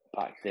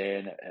back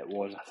then, it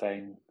was a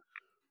thing.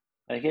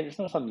 And again, it's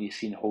not something you've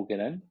seen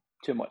Hogan in.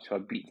 Too much of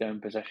a beat-down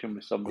position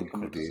with somebody Uncle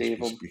coming Dave to save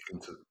him.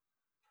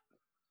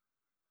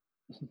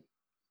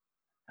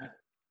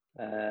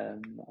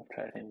 I'll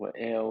try to think what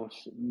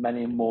else.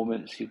 Many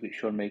moments. You've got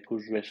Shawn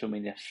Michaels'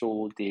 WrestleMania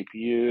solo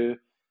debut.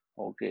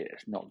 Okay,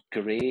 it's not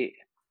great.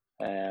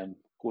 Of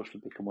course,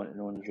 would become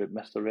known as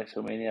Mr.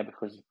 WrestleMania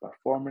because of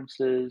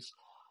performances.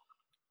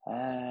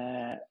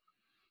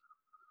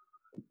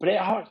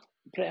 Bret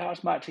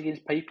Hart's match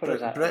against Piper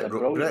is a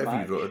brilliant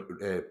match.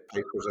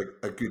 Piper's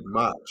a good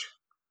match.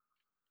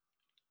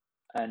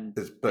 And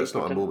but it's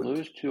not a moment.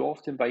 Lose too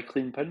often by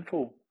clean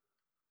pinfall.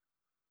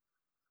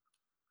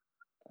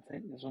 I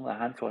think there's only a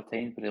handful of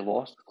times where he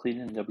lost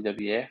clean in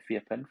WWF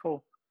via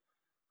pinfall.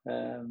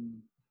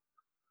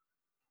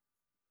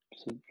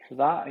 So for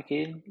that,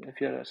 again,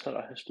 if you're a sort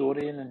of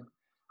historian and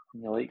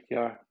you like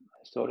your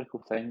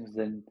historical things,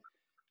 then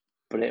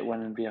Bret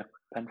winning via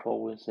pinfall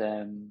was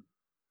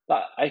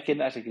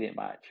that's a great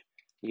match.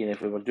 Again,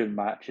 if we were doing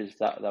matches,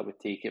 that would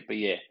take it. But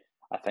yeah,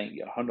 I think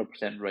you're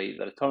 100% right.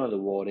 The return of the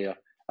Warrior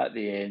at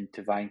the end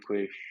to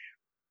vanquish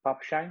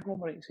Papa Shango,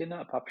 am I right in saying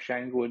that? Papa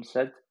Shango and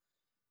Sid.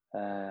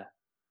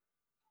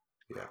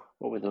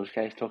 What would those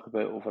guys talk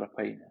about over a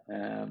pint?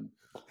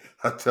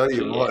 I tell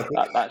you what,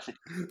 that's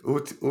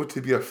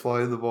to be a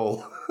fly in the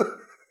wall.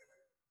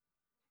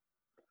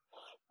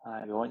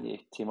 We want you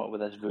to team up with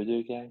this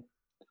voodoo gang.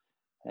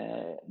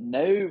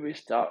 Now we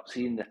start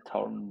seeing the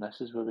turn.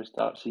 This is where we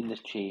start seeing the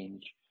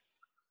change.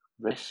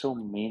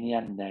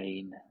 WrestleMania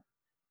 9.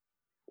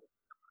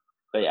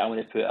 Right, I'm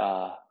going to put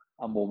a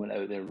moment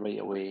out there right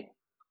away.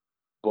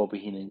 Bobby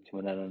Heenan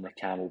coming in on the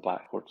camel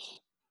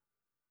backwards.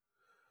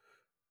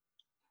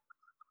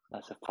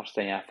 That's the first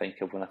thing I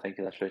think of when I think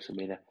of this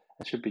WrestleMania.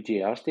 It should be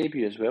JR's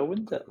debut as well,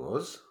 wouldn't it? It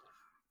was.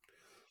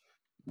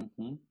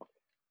 Mm-hmm.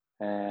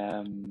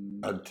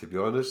 And to be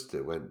honest,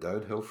 it went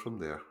downhill from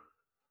there.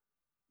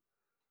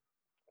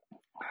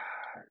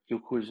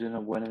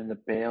 Yokozuna winning the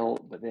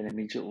belt, but then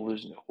immediately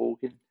losing to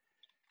Hogan.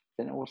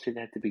 Didn't always say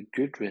they had to be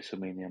good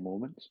WrestleMania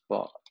moments,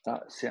 but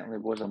that certainly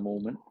was a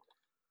moment.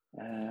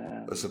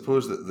 I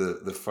suppose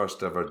that the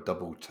first ever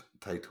double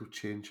title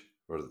change,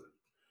 or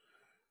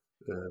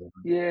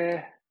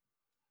yeah.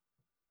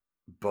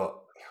 But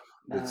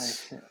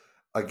it's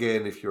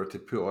again, if you were to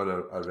put on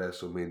a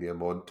WrestleMania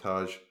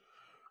montage,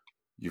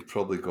 you've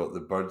probably got the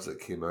birds that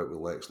came out with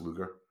Lex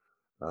Luger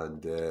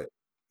and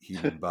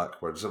Heenan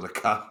backwards on a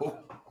camel.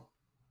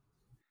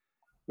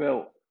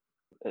 Well,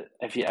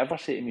 if you ever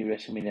say to me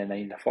WrestleMania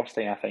 9, the first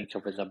thing I think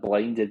of is a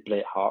blinded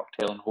Bret Hart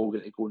telling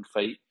Hogan to go and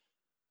fight.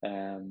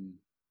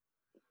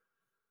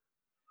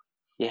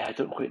 Yeah, I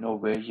don't quite know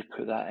where you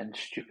put that in.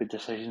 Stupid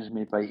decisions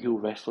made by heel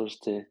wrestlers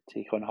to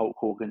take on Hulk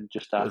Hogan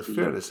just after in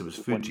fairness, it was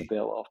Fuji. The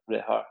belt off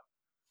Bret Hart.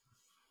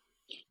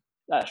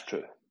 That's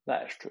true.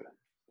 That is true.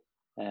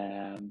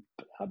 I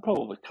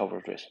probably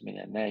covered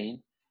WrestleMania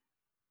 9.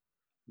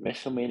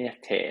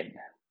 WrestleMania 10.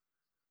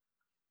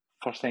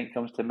 First thing that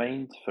comes to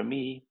mind for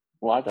me,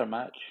 ladder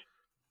match.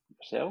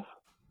 Yourself?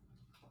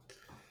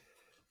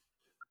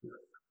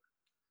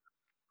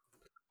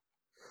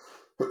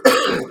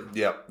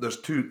 Yeah, there's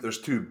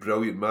two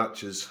brilliant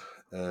matches.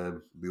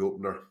 The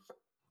opener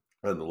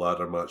and the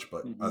ladder match,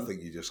 but I Mhm.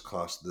 think you just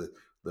classed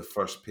the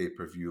first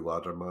pay-per-view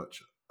ladder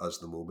match as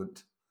the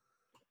moment.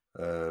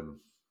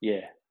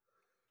 Yeah.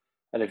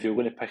 And if you're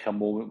going to pick a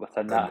moment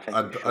within that, I think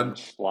it was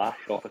Sean's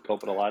splash off the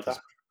top of the ladder.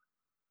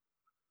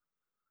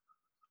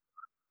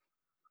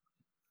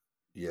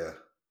 Yeah.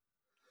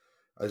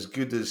 As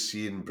good as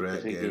seeing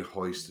Because Brett getting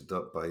hoisted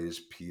up by his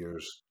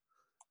peers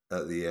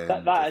at the end,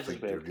 that I is as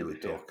think well, you're to be really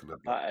fair. talking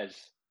about. That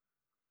is.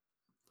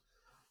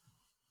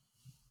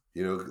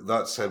 You know,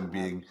 that's him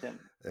being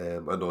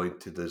 100%.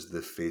 anointed as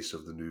the face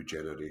of the new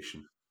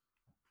generation.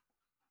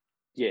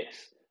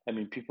 Yes. I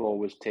mean, people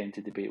always tend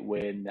to debate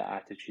when the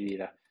Attitude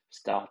Era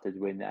started,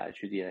 when the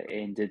Attitude Era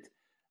ended.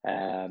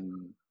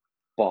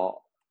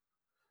 But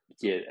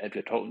yeah, if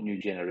you're talking new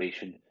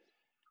generation,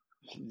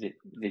 they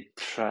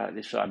sort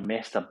of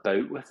messed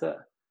about with it,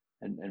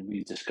 and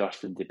we've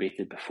discussed and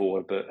debated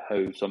before about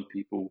how some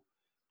people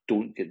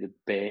don't get the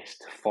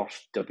best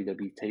first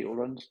WWE title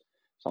runs.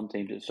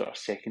 Sometimes it's sort of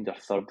second or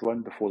third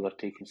run before they're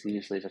taken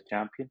seriously as a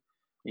champion.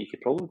 And you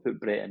could probably put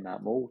Brett in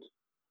that mold.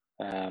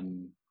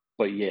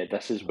 But yeah,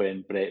 this is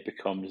when Brett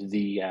becomes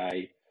the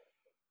guy.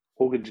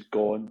 Hogan's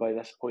gone by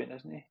this point,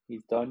 isn't he?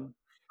 He's done.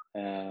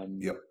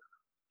 Yep.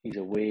 He's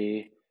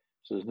away,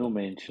 so there's no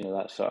mention of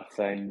that sort of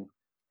thing.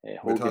 We'd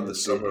Hogan had the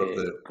is summer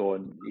of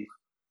gone.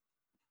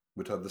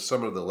 We'd had the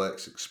summer of the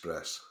Lex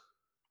Express.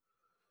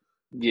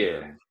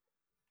 Yeah,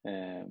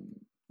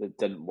 that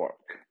didn't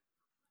work.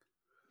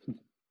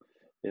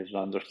 There's an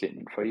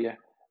understatement for you.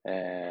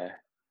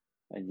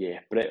 And yeah,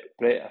 Brett,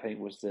 I think,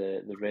 was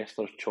the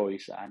wrestler's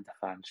choice and the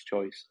fan's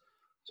choice.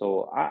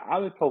 So I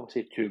would probably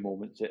say two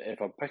moments.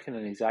 If I'm picking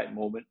an exact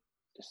moment,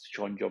 it's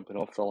Sean jumping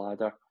off the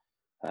ladder,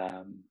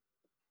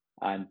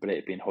 and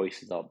Brett being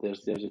hoisted up.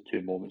 There's the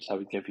two moments I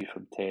would give you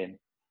from 10.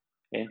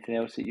 Anything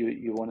else that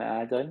you want to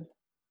add in?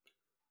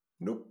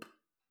 Nope.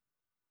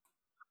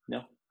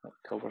 No, that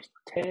covers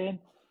 10.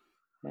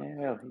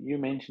 Well, you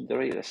mentioned it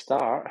right at the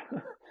start.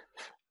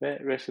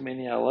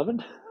 WrestleMania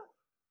 11.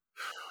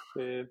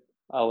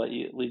 I'll let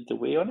you lead the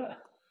way on it.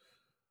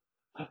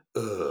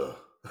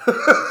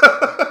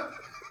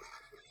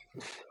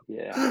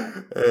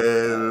 Yeah.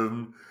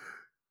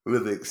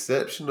 With the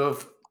exception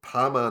of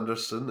Pam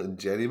Anderson and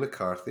Jenny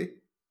McCarthy.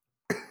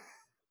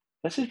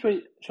 This is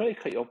right. Sorry to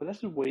cut you off, but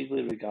this is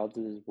widely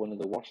regarded as one of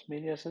the worst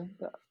Manias,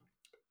 isn't it?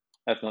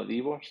 If not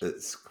the worst.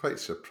 It's quite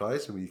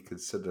surprising when you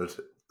consider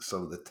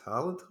some of the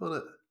talent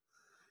on it.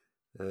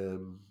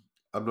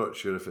 I'm not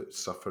sure if it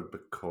suffered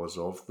because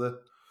of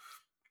the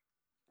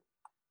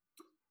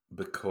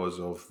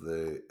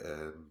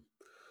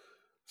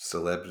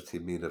celebrity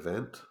main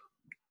event,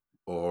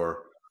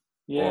 or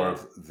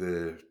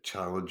the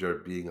challenger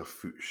being a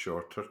foot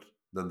shorter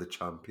than the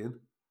champion.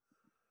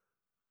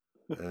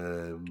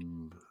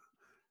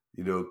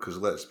 You know, because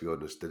let's be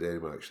honest, did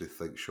anyone actually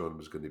think Shawn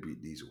was going to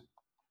beat Diesel?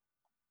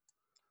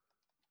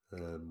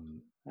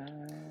 And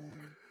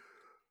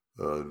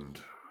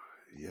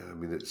yeah, I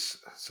mean, it's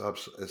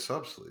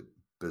absolutely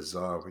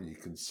bizarre when you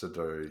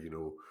consider, you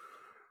know,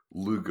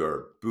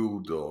 Luger,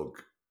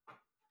 Bulldog,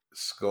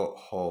 Scott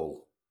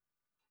Hall,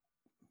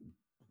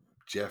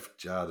 Jeff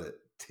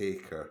Jarrett,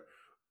 Taker,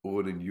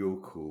 Owen and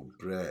Yoko,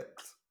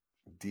 Brett,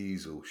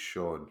 Diesel,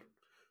 Shawn,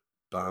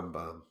 Bam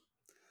Bam.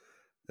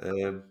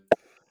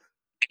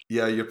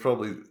 Yeah, you're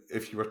probably,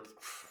 if you were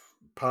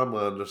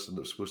Pamela Anderson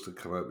that was supposed to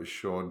come out with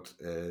Shawn,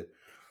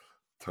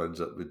 turns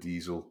up with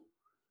Diesel.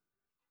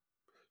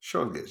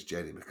 Shawn gets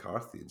Jenny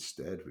McCarthy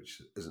instead, which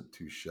isn't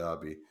too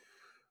shabby.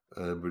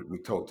 We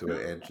talked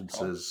about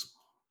entrances.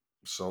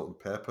 Salt and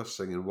Pepper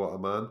singing "What a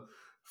Man"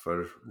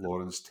 for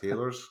Lawrence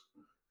Taylor's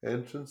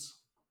entrance.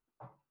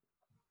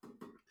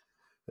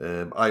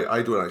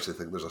 I don't actually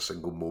think there's a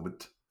single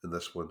moment in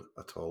this one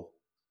at all.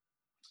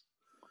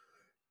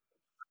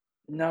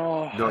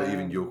 No, not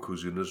even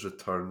Yokozuna's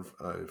return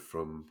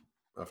from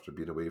after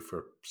being away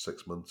for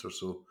 6 months or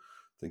so.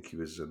 I think he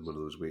was in one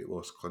of those weight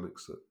loss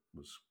clinics that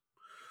was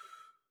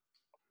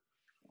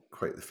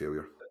quite the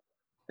failure.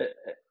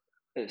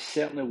 It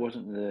certainly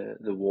wasn't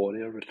the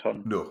Warrior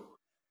return. No.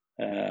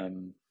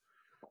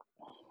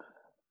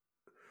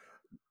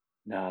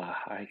 Nah,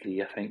 I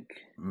agree. I think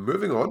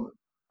moving on.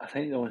 I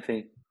think the only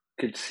thing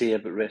I could say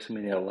about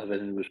WrestleMania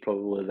 11 was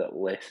probably that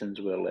lessons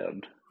were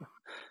learned.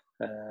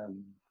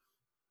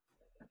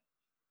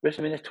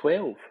 WrestleMania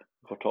 12,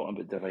 if we're talking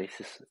about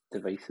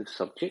divisive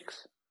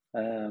subjects.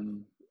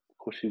 Of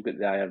course, we've got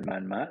the Iron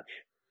Man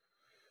match.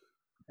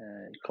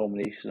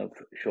 Combination of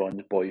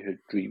Sean's boyhood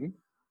dream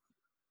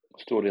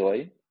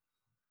storyline.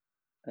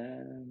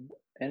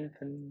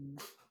 Anything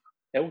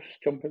else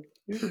jumping?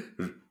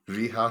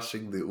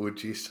 Rehashing the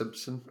O.J.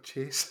 Simpson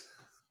chase.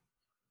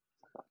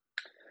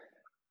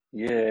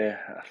 Yeah,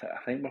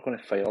 I think we're going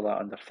to file that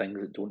under things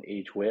that don't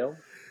age well.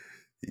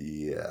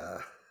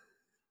 Yeah.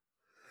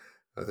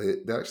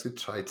 They actually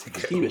tried to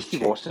get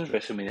Steve Austin's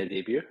WrestleMania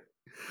debut.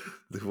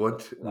 They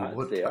want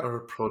our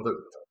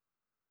product.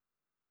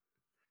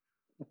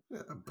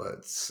 Yeah, but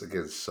it's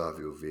against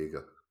Savio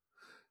Vega.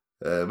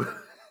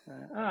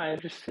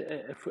 Just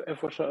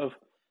if we're sort of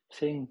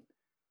saying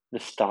the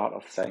start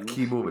of things.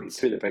 Key moments.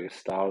 Two of the biggest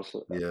stars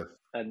Yeah.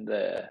 in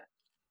the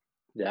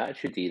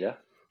Attitude Era.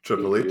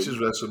 Triple debuted H's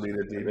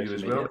WrestleMania debut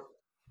as well.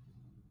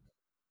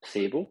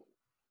 Sable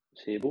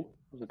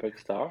was a big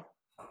star.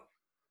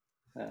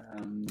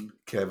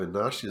 Kevin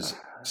Nash's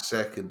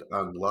second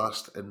and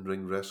last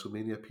in-ring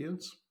WrestleMania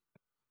appearance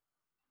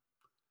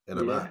in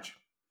a match.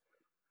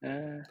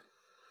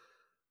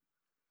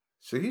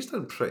 So he's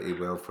done pretty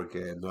well for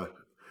getting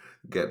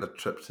a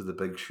trip to the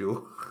big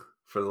show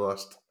for the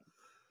last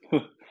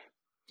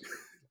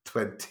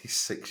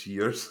 26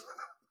 years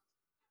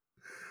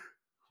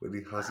when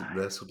he hasn't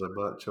wrestled a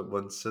match at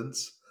once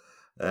since.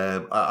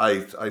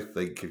 I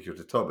think if you're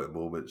to talk about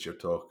moments, you're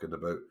talking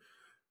about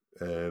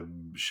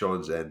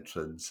Shawn's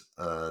entrance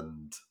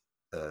and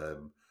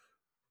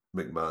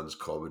McMahon's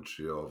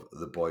commentary of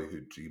 "The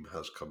boyhood dream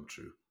has come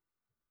true."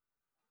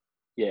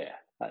 Yeah,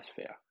 that's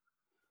fair.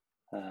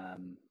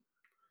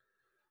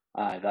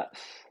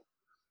 That's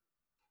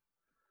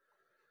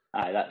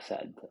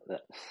it.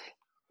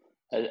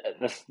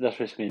 This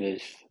WrestleMania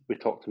is, we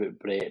talked about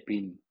Brett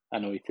being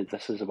anointed.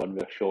 This is the one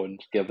where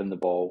Shawn's given the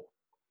ball.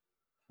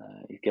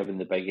 He's given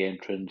the big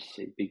entrance.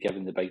 He'd be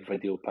given the big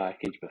video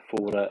package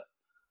before it.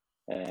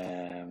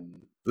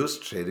 Those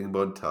training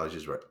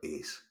montages were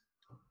ace.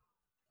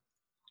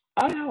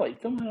 I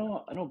liked them.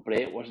 I know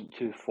Brett wasn't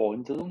too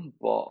fond of them,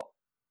 but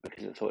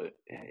because I thought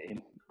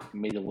it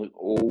made him look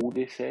old,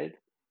 they said.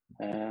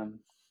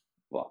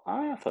 But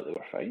I thought they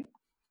were fine.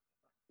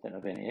 Didn't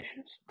have any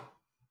issues.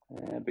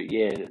 But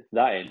yeah,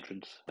 that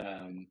entrance,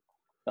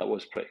 that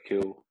was pretty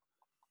cool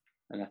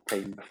in a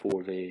time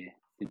before they'd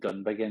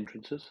done big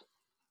entrances.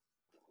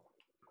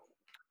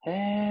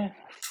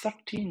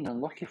 13,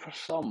 unlucky for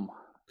some.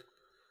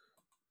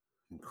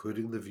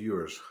 Including the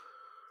viewers.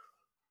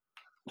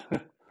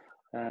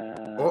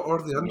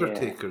 Or The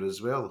Undertaker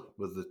as well,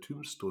 with the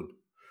tombstone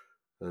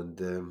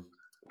and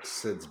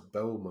Sid's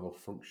bowel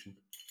malfunction.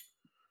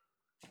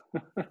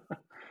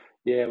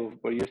 Yeah,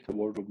 we're used to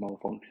wardrobe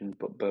malfunctions,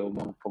 but bowel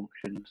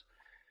malfunctions.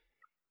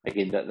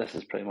 Again, this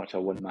is pretty much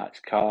a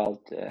one-match card.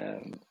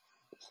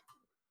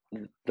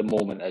 The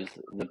moment is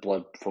the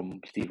blood from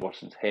Steve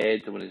Austin's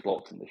head when he's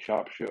locked in the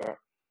sharpshooter.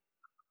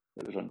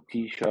 It was on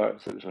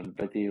T-shirts, it was on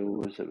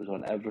videos, it was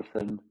on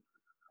everything.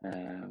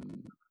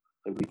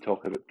 We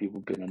talk about people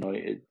being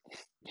anointed.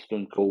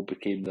 Stone Cold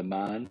became the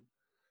man.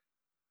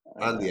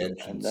 And the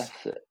entrance. And this,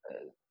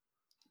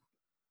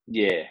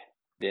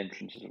 the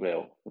entrance as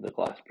well, with the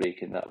glass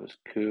breaking, that was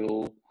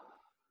cool.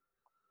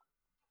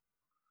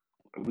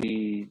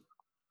 We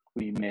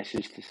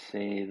messaged to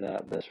say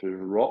that this was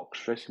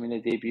Rock's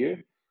WrestleMania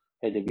debut.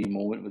 Had a wee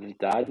moment with his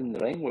dad in the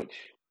ring,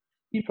 which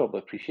he probably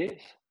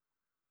appreciates.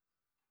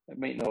 It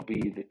might not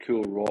be the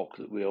cool Rock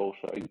that we all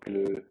sort of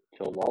grew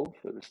to love.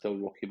 It was still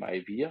Rocky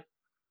Maivia,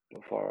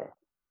 but for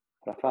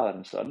a father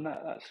and son,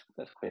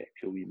 that's quite a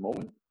cool wee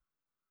moment.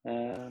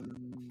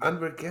 And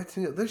we're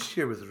getting it this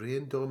year with Rey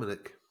and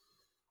Dominic.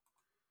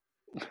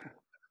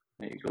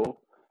 There you go.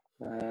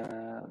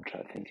 I'm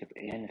trying to think of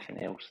anything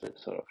else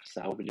that's sort of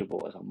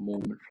salvageable as a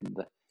moment from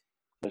the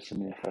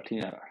WrestleMania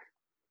 13 era.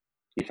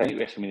 You think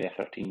WrestleMania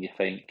 13, you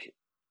think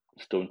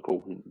Stone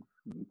Cold and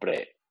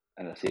Brett,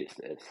 and I say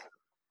it's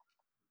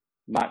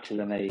match of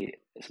the night.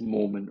 It's a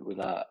moment with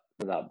that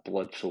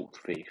blood-soaked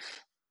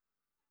face.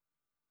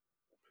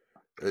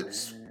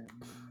 It's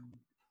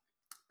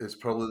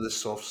probably the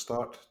soft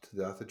start to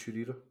the Attitude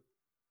Era.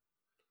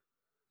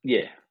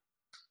 Yeah,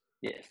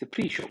 it's the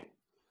pre-show.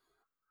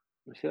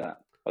 You see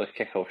that? Or the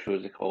kick-off show,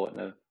 as they call it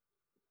now.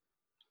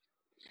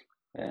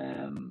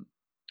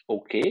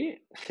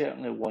 Okay,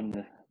 certainly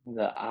one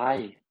that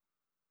I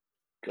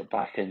got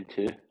back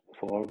into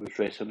for was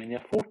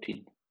WrestleMania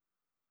 14.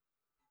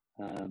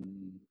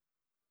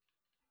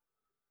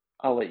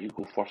 I'll let you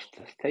go first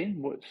this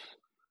time. What's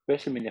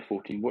WrestleMania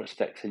 14? What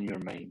sticks in your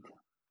mind?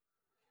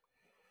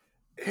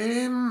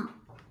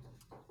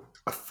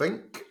 I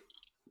think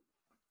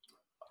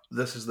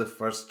this is the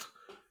first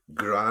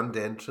grand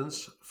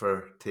entrance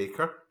for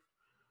Taker,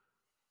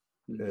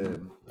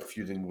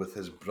 feuding with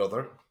his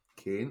brother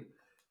Kane,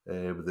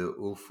 with the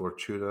O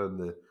Fortuna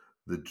and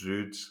the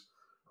Druids.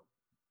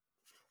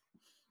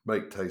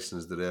 Mike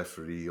Tyson's the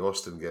referee.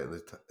 Austin getting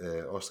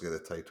the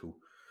title,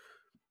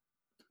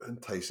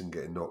 and Tyson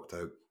getting knocked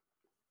out.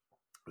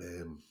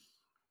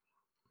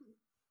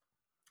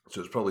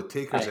 So it's probably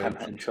Taker's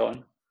entrance. And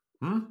Shawn.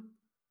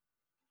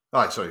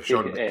 Sorry,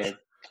 Shawn.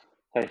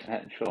 Tyson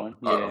hitting Shawn.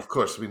 Yeah, of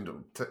course. I mean,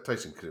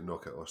 Tyson couldn't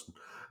knock out Austin.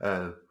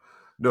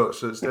 No,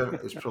 so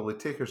it's probably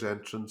Taker's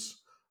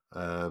entrance,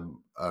 and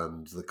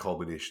the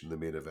culmination, the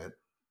main event.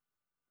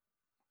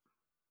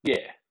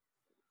 Yeah,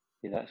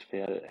 that's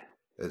fair.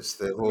 It's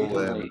the whole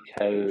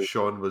how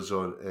Shawn was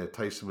on.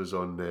 Tyson was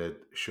on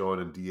Shawn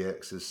and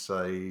DX's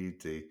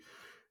side. He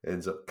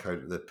ends up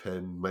counting the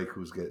pin.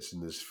 Michaels gets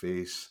in his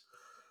face,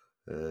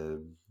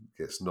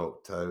 gets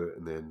knocked out,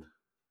 and then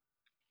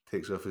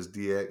takes off his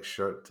DX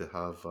shirt to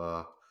have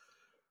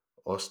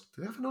Austin.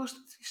 Do they have an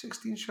Austin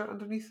 316 shirt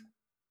underneath?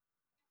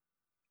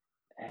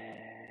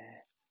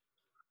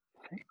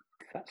 I think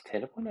that's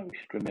terrible. Now we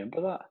should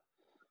remember that.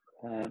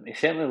 He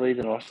certainly laid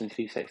an Austin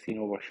 316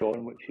 over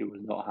Shawn, which he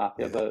was not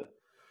happy Yeah. about.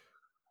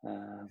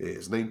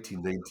 It's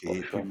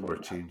 1998. Shawn People were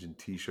Michaels. changing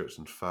T-shirts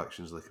and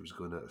factions like it was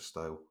going out of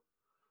style.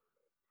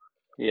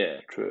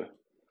 Yeah, true.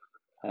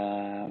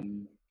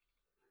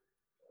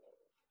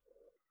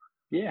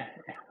 Yeah,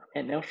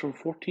 anything else from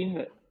 14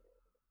 that?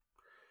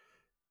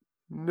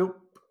 Nope.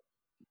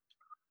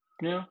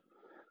 No.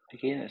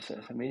 Again, it's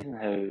amazing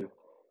how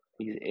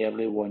these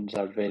early ones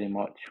are very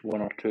much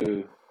one or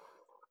two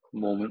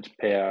moments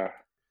per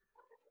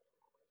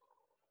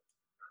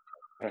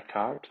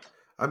card.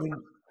 I mean,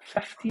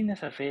 15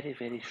 is a very,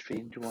 very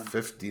strange one.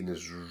 15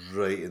 is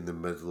right in the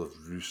middle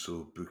of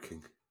Russo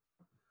booking.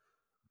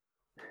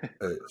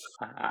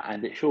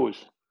 And it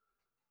shows.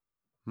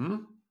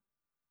 And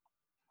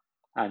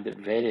it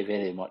very,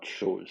 very much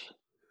shows.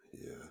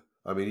 Yeah.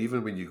 I mean,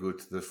 even when you go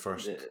to the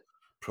first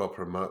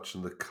proper match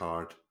on the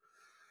card,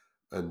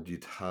 and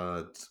you'd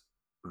had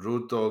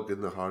Road Dogg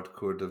in the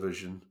hardcore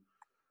division,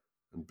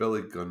 and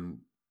Billy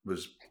Gunn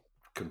was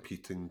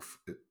competing for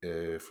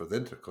the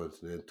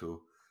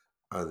Intercontinental,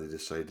 and they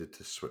decided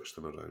to switch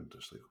them around.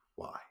 It's like,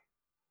 why?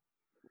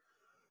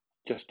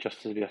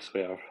 Just to be a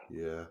swerve.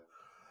 Yeah.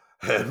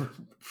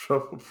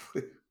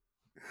 Probably.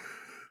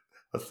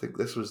 I think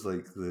this was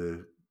like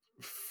the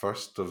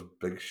first of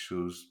Big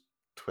Show's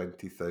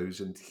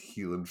 20,000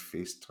 heel and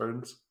face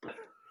turns.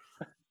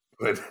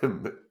 When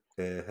him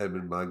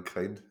and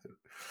Mankind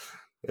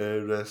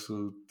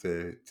wrestled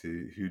to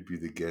who'd be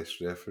the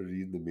guest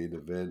referee in the main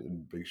event,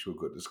 and Big Show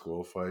got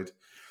disqualified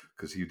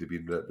because he'd have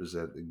been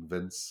representing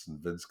Vince, and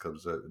Vince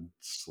comes out and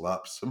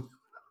slaps him,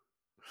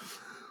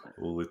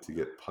 only to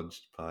get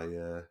punched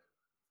by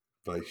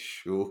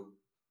Show.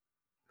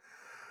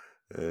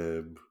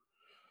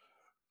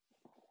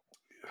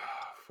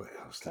 What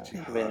else did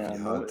you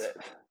have?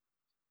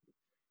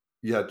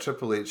 You had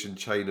Triple H and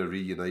China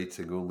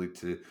reuniting, only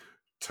to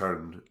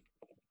turn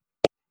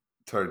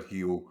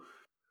heel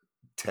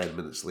 10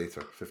 minutes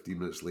later, 15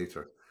 minutes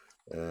later,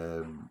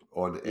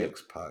 on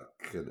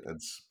X-Pac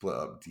and split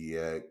up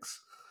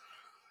DX.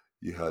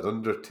 You had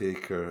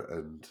Undertaker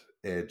and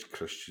Edge,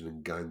 Christian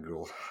and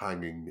Gangrel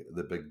hanging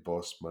the Big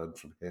Boss Man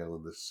from Hell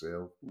in the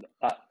Cell.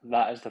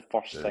 That is the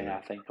first thing I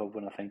think of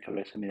when I think of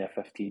WrestleMania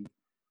 15,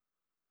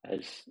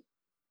 is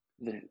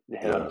the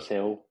Hell in a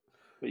Cell.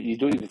 But you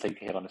don't even think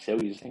of Hell in a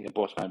Cell, you just think of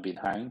Boss Man being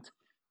hanged.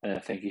 And I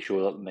think he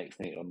showed up the next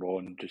night on Raw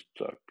and just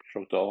sort of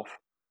shrugged it off.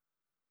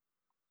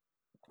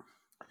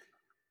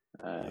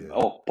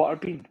 Oh,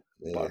 Butterbean.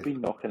 Butterbean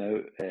knocking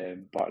out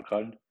Bart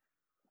Gunn.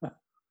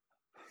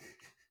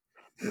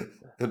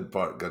 And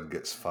Bart Gunn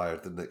gets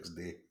fired the next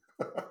day.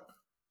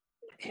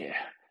 Yeah.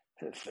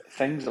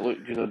 Things that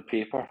look good on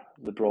paper,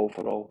 the Brawl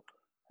for All.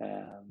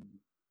 Try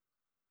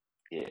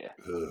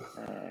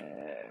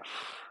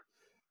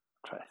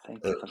to think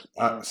if there's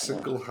anything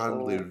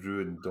single-handedly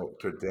ruined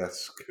Dr.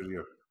 Death's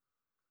career.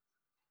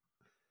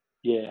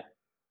 Yeah.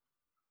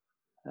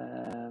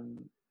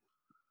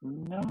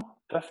 No,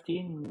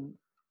 15.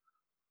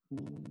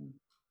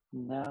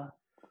 No.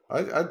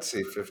 I'd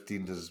say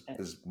 15 is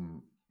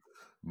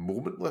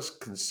momentless,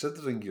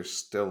 considering you're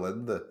still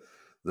in the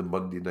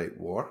Monday Night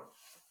War.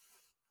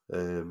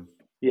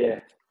 Yeah.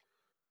 I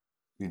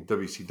mean,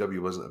 WCW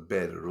wasn't a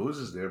bed of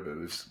roses there, but it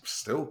was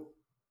still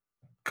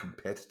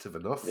competitive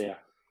enough. Yeah.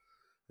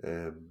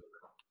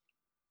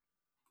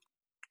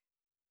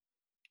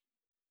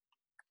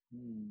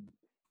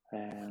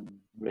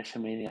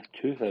 WrestleMania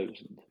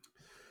 2000.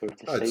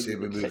 I'd say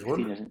we move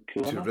on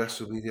cool to enough.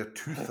 WrestleMania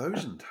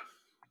 2000.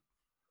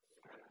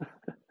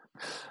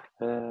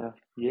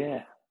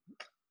 Yeah.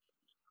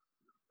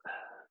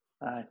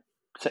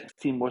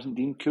 16 wasn't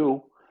deemed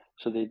cool,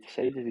 so they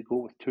decided to go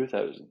with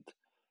 2000.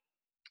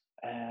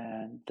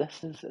 And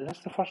is this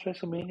the first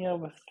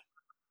WrestleMania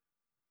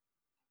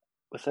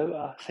without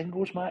a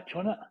singles match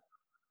on it?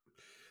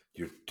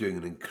 You're doing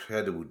an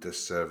incredible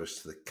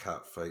disservice to the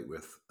cat fight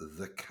with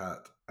the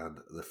Cat and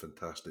the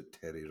fantastic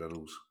Terry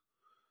Runnels.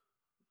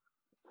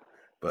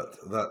 But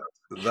that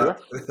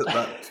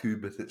 2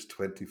 minutes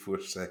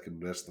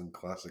 24-second wrestling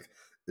classic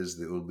is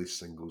the only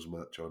singles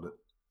match on it.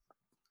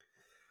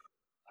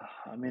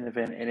 A main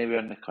event anywhere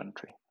in the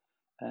country.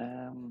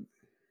 I'm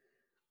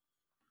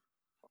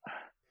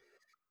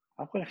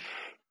going to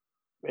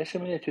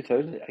WrestleMania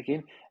 2000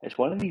 again. It's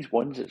one of these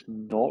ones that's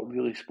not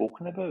really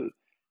spoken about.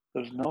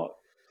 There's not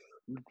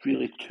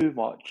really too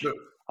much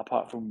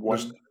apart from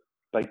one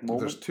big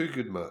moment. There's two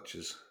good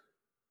matches.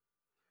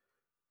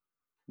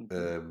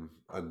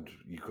 And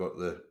you got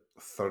the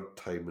third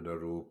time in a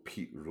row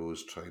Pete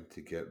Rose trying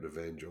to get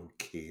revenge on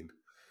Kane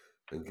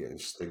and getting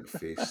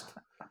stink-faced.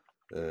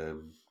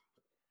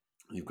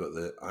 You've got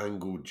the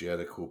Angle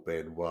Jericho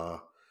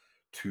Benoit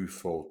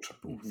 2-fall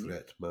triple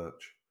threat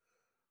match.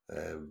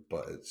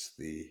 But it's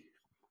the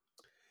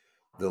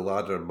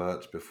ladder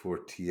match before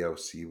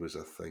TLC was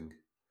a thing.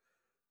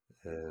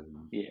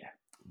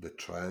 The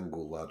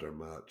triangle ladder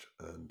match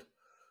and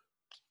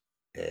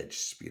Edge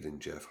spearing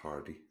Jeff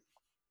Hardy.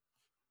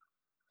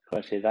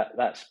 I say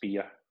that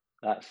spear,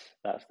 that's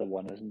the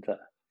one, isn't it?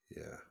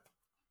 Yeah.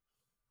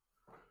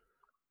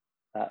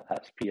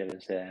 That's pure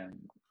as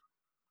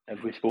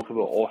if we spoke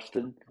about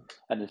Austin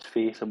and his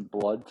face and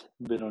blood,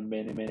 been on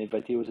many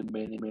videos and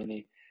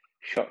many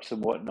shirts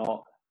and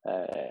whatnot.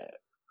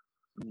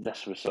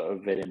 This was sort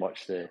of very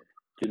much the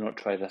do not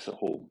try this at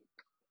home.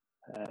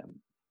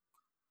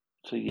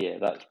 So yeah,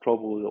 that's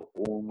probably the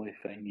only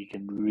thing you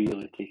can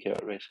really take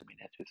out of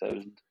WrestleMania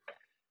 2000.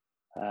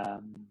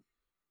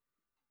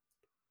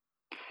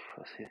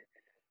 Let's see.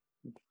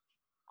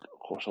 Of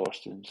course,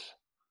 Austin's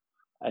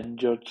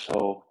injured,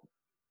 so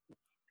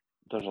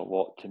there's a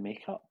lot to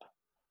make up.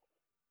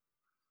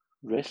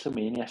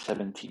 WrestleMania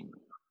 17,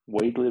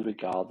 widely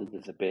regarded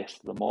as the best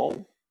of them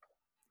all.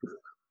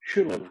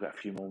 Surely we've got a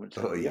few moments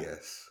in here.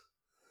 Yes.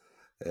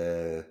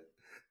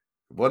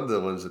 One of the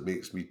ones that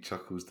makes me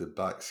chuckle is the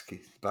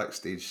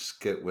backstage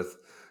skit with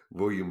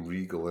William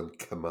Regal and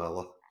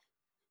Kamala.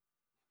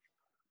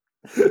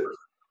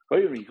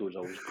 William Regal's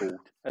always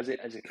gold. As a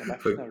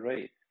commissioner,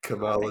 right?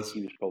 Kamala's,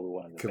 he was probably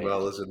one of the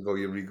Kamala's best. in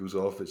William Regal's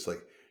office,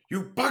 like,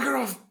 you bugger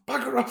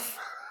off!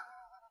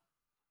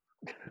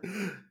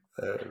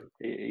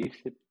 He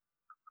used to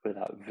be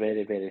that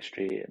very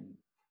straight and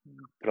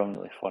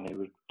brilliantly funny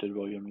with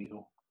William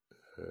Regal.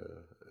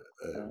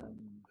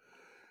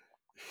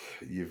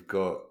 You've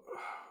got,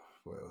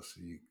 what else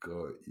have you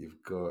got?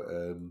 You've got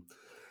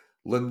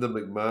Linda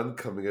McMahon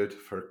coming out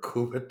of her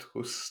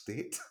comatose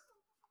state.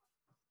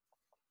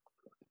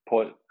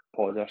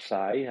 Podder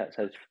sigh, that's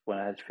one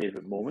of his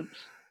favourite moments.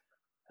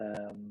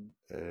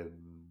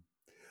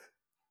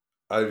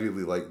 I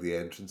really like the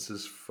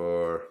entrances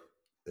for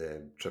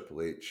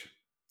Triple H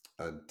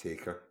and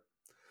Taker.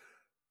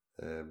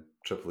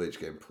 Triple H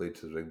getting played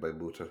to the ring by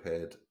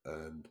Motorhead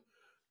and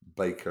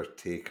Biker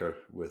Taker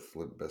with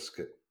Limp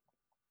Bizkit.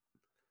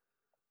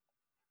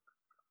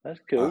 That's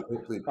cool.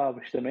 We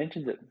should have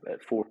mentioned it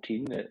at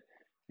 14 that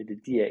they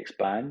did DX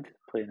Band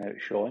playing out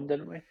Shawn,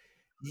 didn't we?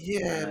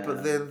 Yeah,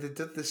 but then they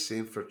did the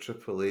same for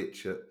Triple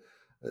H at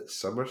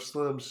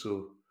SummerSlam.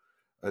 So,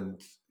 and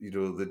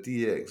the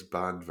DX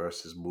Band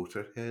versus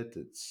Motorhead,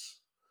 it's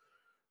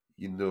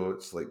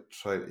it's like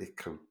trying to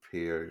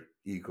compare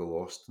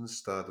Eagle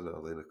Austinstad and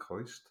Elena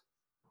Coist.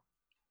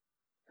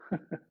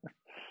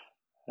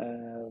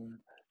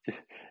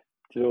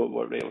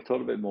 We'll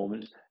talk about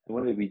moments. And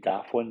one of the wee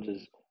daft ones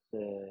is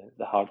the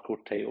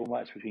hardcore title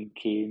match between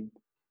Kane,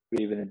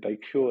 Raven, and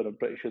Big Show, and I'm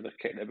pretty sure they're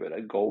kicking about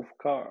a golf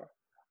cart.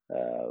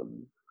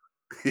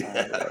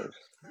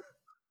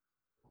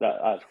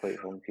 That's quite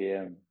funky.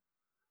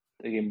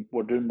 Again,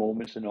 we're doing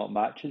moments and not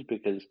matches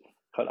because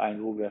Kurt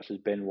Angle versus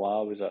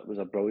Benoit was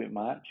a brilliant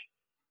match.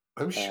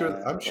 I'm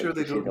sure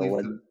they don't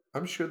leave.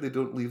 I'm sure they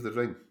don't leave the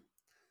ring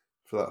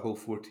for that whole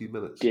 14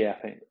 minutes. Yeah,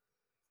 I think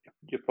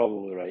you're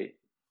probably right.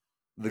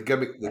 The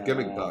gimmick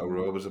battle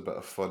royal was a bit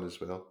of fun as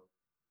well.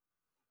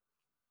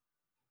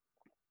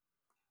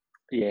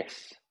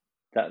 Yes,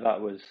 that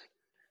was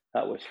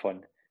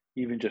fun,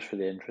 even just for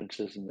the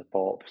entrances and the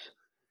pops.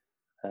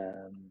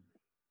 And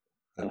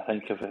I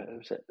think of it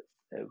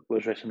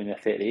was WrestleMania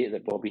 38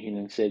 that Bobby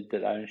Heenan said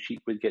that Iron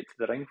Sheik would get to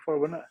the ring for,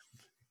 wasn't it?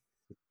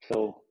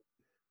 So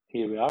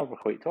here we are. We're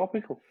quite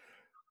topical.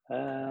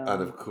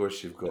 And of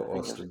course, you've got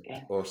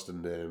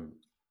Austin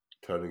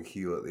turning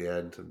heel at the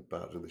end and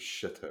battering the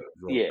shit out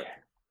of Rock. Yeah.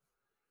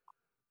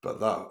 But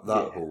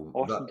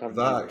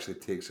that actually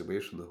takes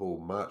away from the whole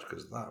match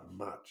because that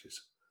match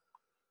is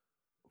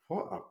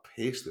what a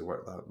pace they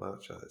work that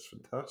match at. It's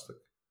fantastic.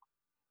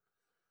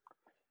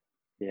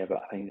 Yeah,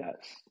 but I think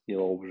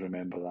you'll always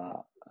remember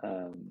that.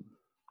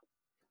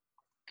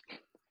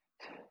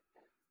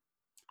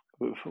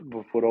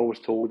 We're always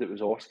told it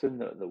was Austin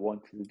that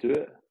wanted to do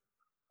it.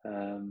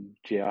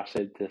 JR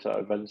said to sort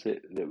of Vince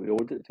that we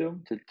owed it to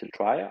him to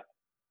try it.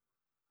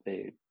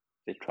 They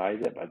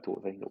tried it, but I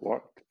don't think it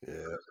worked.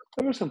 Yeah.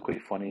 There were some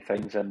quite funny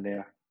things in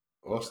there.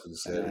 Austin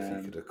said if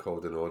he could have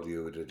called an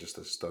audio, would have just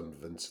have stunned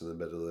Vince in the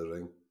middle of the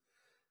ring.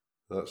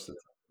 That's the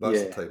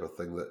type of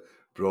thing that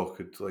Brock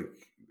could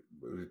like.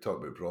 We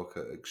talked about Brock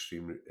at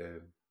Extreme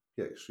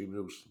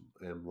Rules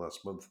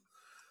last month,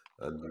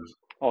 and he was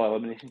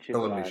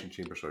Elimination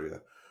Chamber. Sorry,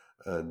 yeah,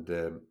 and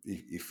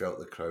he felt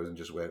the crowd and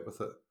just went with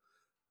it,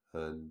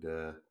 and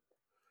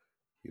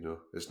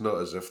it's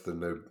not as if they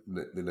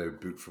now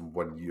boot from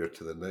 1 year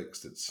to the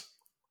next. It's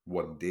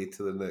 1 day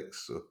to the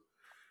next, so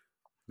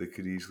they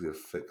could easily have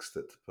fixed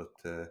it. But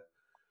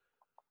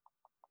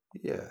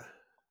yeah,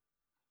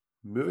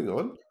 moving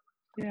on.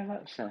 Yeah,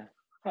 that's fair.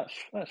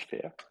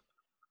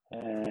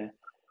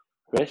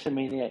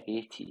 WrestleMania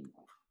 18.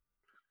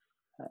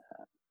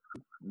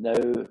 Now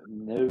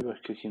we're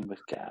cooking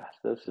with gas.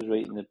 This is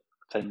right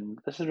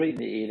in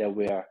the era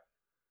where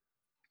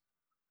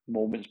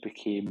moments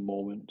became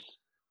moments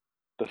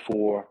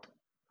before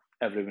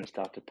everyone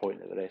started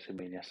pointing at the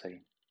WrestleMania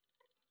sign.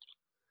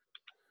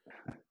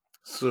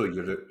 So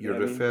you're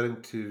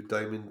referring to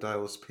Diamond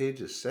Dallas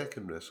Page's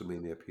second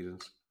WrestleMania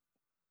appearance?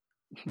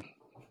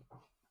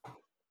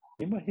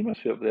 He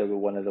must be up there with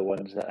one of the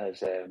ones that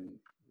has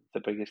the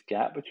biggest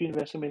gap between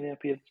WrestleMania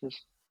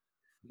appearances.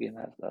 Again,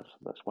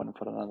 that's one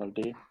for another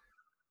day.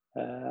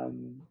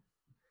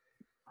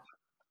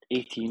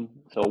 18.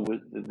 So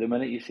the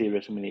minute you say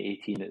WrestleMania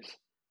 18, it's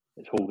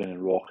Hogan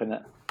and Rock in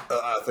it.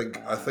 I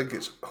think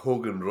it's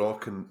Hogan,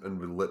 Rock, and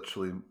we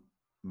literally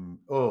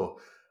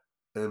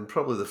and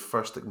probably the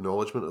first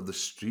acknowledgement of the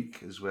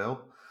streak as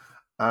well.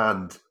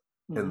 And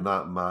in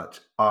that match,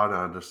 Arn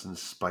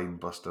Anderson's spine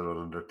buster on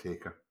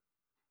Undertaker.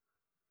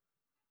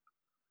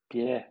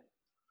 Yeah,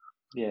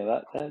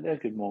 they're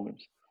good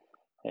moments.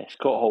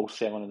 Scott Hall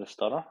selling the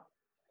stunner.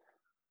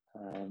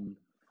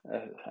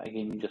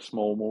 Again, these are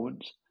small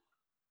moments,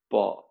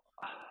 but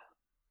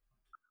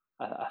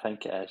I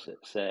think it is.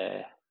 It's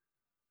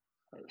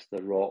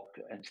The Rock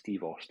and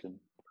Steve Austin.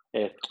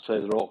 The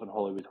Rock and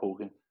Hollywood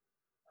Hogan.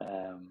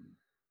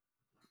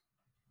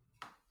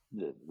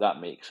 That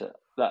makes it.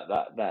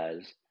 That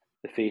is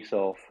the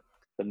face-off,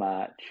 the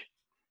match.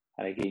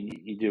 And again,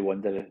 you do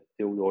wonder if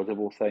the old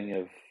Audible thing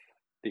of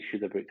they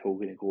should have booked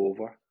Hogan to go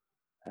over.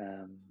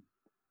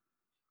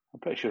 I'm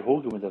pretty sure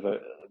Hogan would have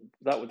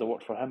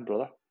worked for him,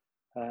 brother.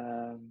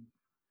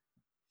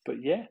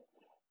 But yeah,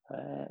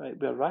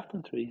 we're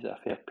rattling through these at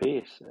a fair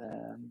pace,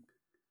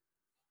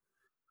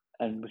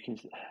 and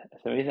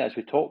it's amazing as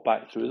we talk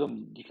back through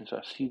them. You can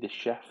sort of see the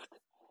shift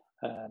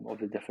of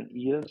the different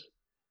eras.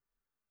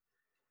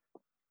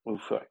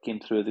 We've sort of came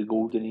through the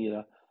golden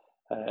era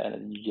and a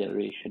new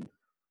generation,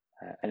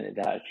 and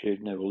the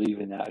Attitude. Now we're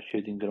leaving the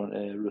Attitude and going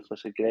to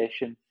Ruthless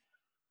Aggression.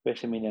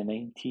 WrestleMania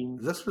 19.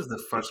 This was the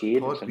first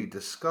pod we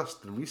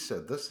discussed, and we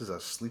said this is a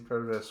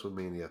sleeper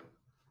WrestleMania.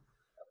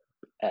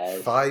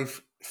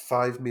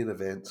 5 main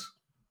events.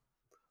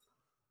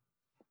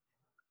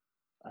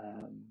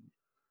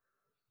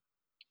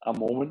 A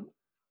moment,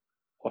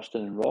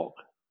 Austin and Rock,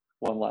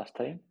 one last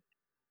time.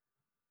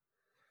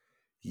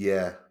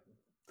 Yeah.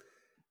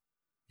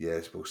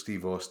 Yes, well,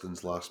 Steve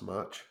Austin's last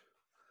match.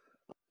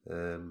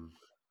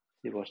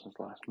 Steve Austin's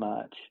last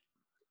match.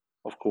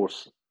 Of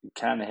course, you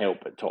can't help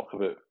but talk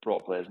about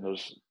Brock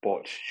Lesnar's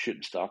botched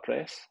shooting star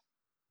press.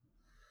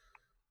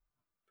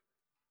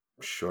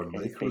 Shawn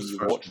Michaels'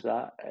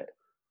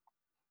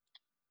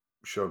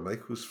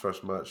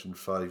 first match in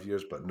 5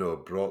 years, but no,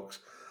 Brock's.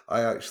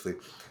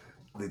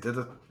 They did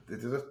a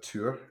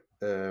tour.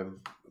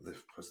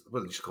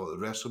 What did you call it?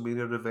 The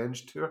WrestleMania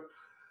Revenge Tour.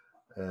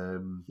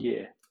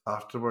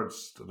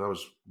 Afterwards, and I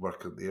was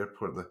working at the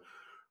airport, and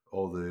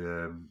all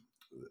the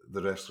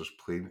wrestlers'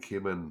 plane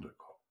came in.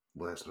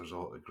 Lesnar's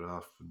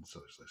autograph and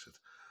such. I said,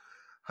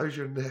 "How's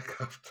your neck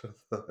after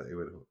that?" He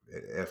went,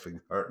 "It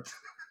effing hurt."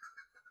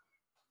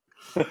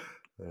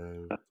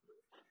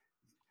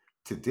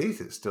 To date,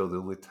 it's still the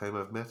only time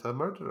I've met a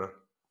murderer.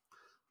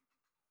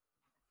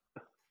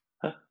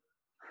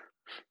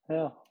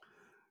 Well,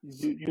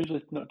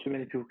 usually not too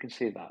many people can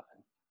say that.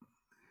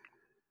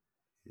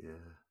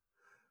 Yeah.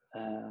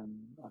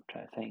 I'm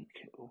trying to think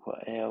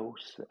what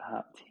else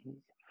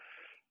happened.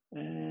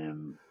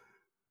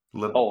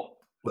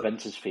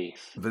 Vince's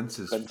face.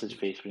 Vince's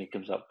face when he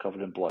comes up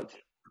covered in blood.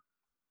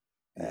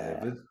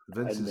 Yeah,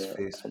 Vince's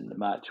face. And the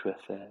match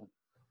with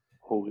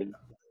Hogan.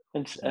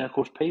 And of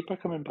course, Piper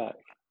coming back.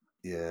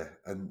 Yeah,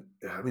 and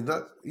I mean,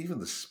 that even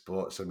the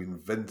spots, I mean,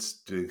 Vince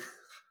doing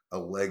a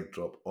leg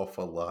drop off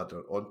a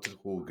ladder onto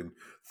Hogan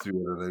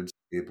through an announce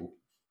table.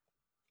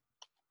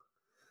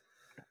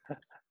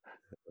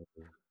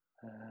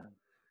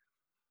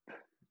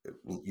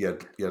 You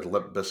had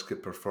Limp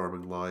Bizkit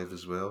performing live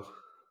as well.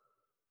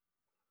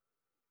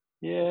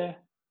 Yeah,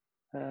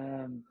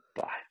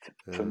 but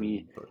for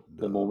me,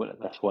 the moment of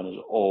this one is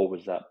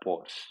always that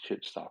botched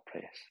shoot star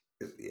press.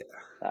 Yeah,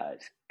 that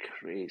is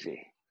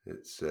crazy.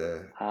 It's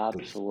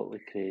absolutely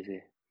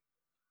crazy.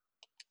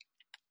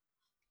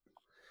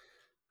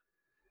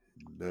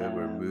 Now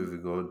we're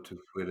moving on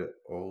to where it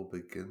all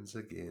begins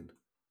again.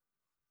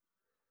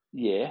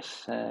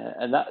 Yes,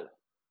 and that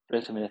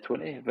WrestleMania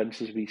 20,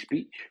 Vince's wee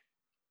speech.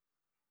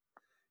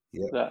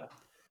 Yeah,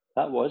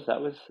 that was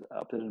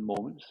up there in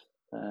moments.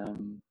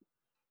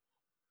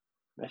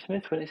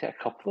 WrestleMania 20's got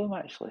a couple of them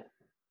actually.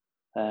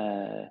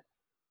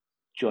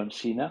 John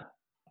Cena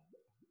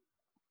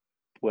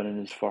winning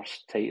his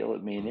first title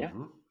at Mania,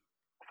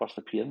 first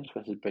appearance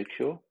with his Big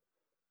Show.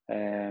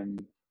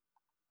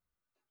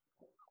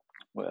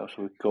 What else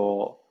have we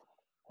got?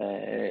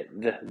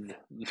 The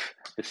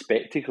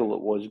spectacle that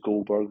was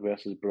Goldberg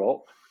versus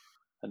Brock,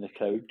 and the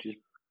crowd just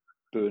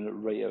booing it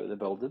right out of the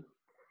building.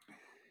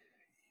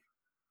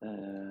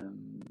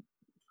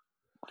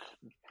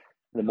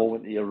 The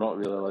moment that you're not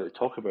really allowed to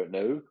talk about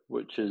now,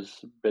 which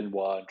is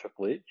Benoit and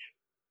Triple H,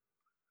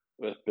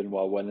 with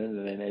Benoit winning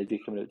and then Eddie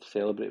coming out to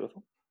celebrate with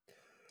him.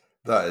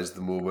 That is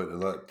the moment,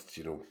 and that,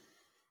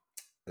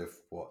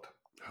 if what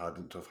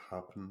hadn't have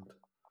happened,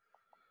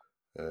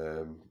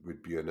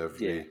 would be in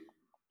every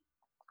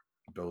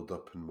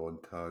build-up and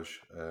montage.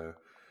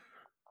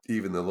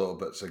 Even the little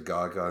bits of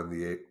Gaga and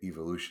the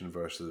Evolution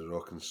versus the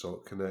Rock and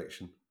Sock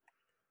connection.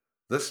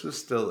 This was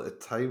still a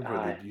time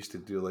where they used to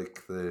do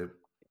like the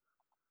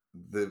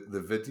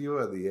video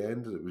at the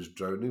end, and it was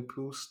Drowning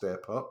Pool,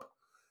 Step Up,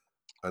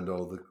 and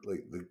all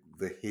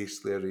the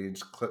hastily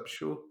arranged clip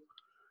show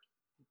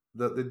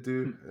that they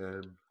do.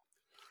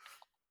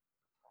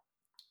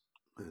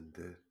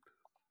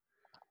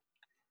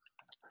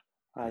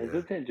 They Yeah.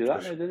 don't tend to do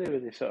that now, do they? Where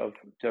they sort of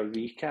do a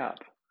recap,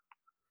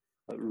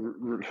 like,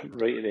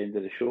 right at the end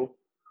of the show,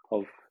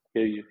 of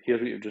here's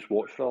what you've just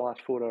watched for the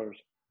last 4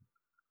 hours.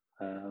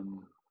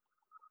 I'm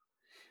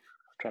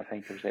trying to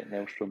think if there's anything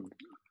else from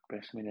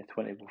WrestleMania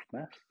 20 we've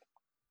missed.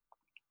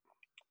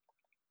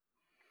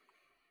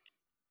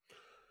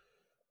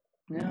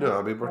 No,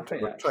 I mean we're I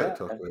think trying that's to it.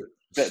 talk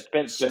about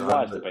Benoit's the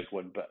standout. big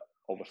one, but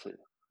obviously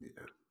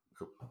Yeah,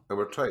 and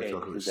we're trying to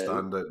talk about Edge's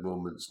out. standout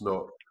moments,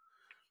 not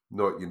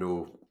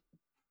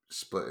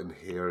splitting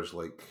hairs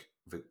like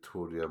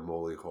Victoria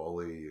Molly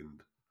Holly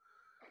and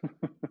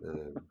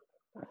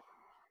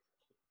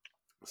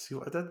see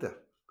what I did there.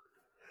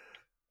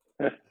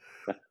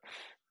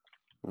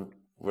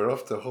 We're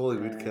off to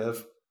Hollywood,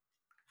 Kev.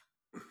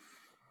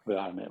 We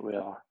are, mate. We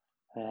are.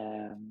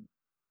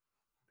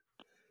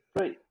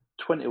 Right,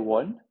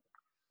 21.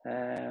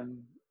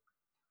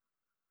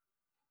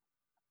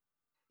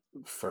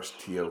 First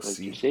What did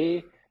you TLC. say?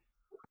 Is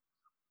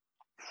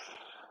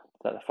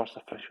that the first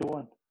official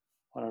one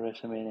on a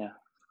WrestleMania?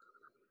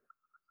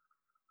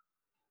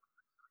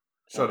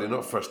 Sorry,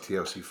 not first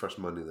TLC. First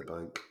Money in the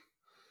Bank.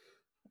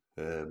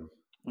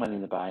 Money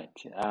in the Bank.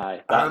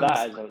 Aye, And-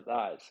 that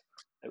is.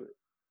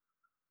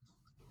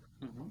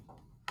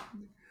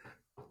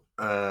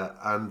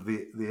 And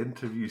the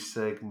interview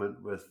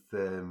segment with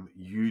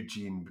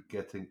Eugene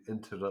getting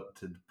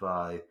interrupted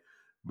by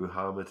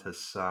Muhammad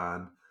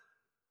Hassan,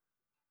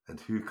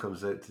 and who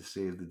comes out to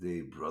save the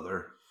day,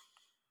 brother?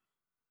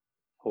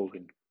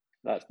 Hogan.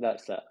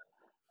 That's it.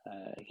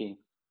 Again,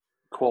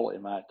 quality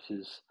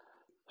matches.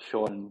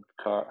 Shawn and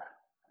Kurt.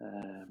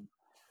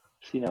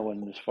 Cena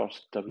winning his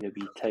first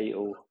WWE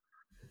title.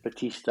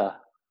 Batista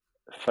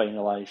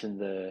finalising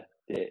the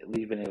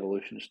Leaving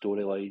Evolution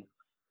storyline,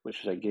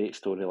 which was a great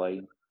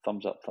storyline.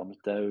 Thumbs up, thumbs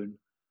down.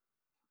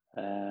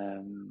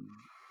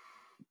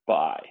 But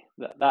aye,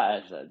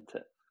 that is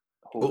it.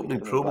 Opening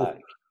promo.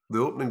 The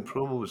opening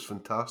promo was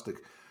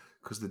fantastic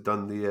because they'd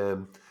done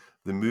the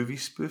movie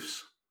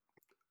spoofs,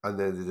 and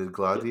then they did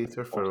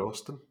Gladiator for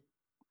Austin.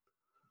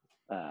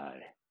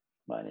 Aye,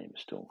 my name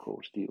is Stone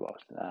Cold Steve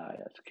Austin. Aye,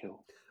 that's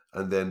cool.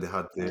 And then they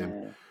had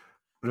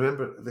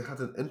remember they had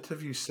an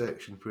interview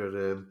section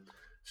where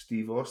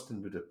Steve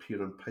Austin would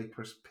appear on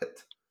Piper's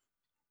Pit.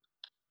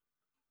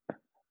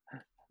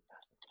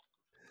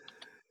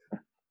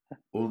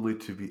 Only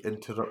to be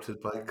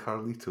interrupted by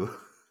Carlito.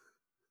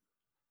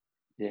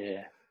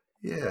 Yeah.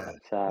 Yeah.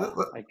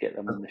 I get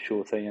them on the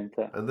show thing, isn't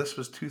it? And this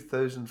was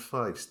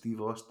 2005, Steve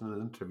Austin, an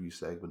interview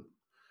segment.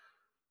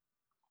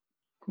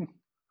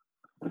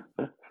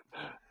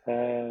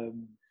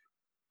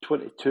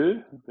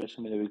 22,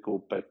 WrestleMania would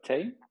go big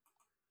time.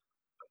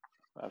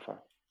 Whatever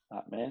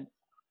that meant.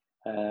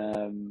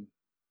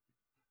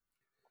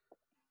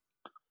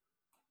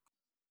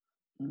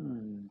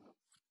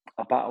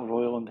 A battle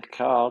royal on the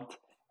card.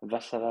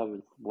 Viscera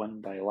would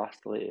win by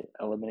lastly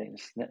eliminating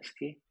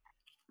Snitsky.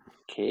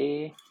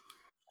 Okay.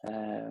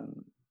 I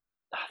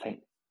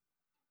think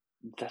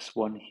this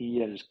one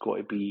here has got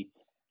to be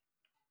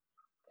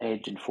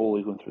Edge and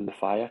Foley going through the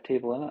fire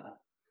table, isn't it?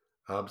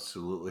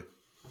 Absolutely.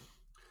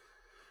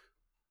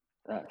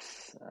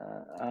 That's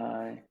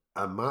aye.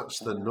 A match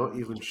that not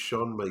even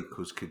Shawn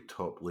Michaels could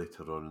top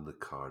later on in the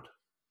card.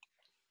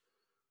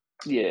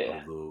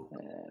 Yeah. Although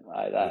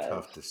I'd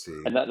have to say,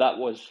 and that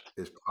was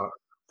his part.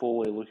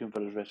 Foley looking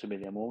for his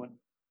WrestleMania moment.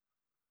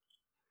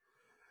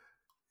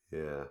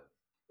 Yeah,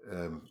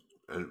 and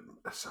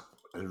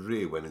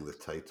Ray winning the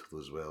title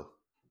as well.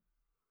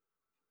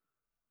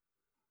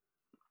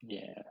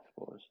 Yeah, I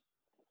suppose.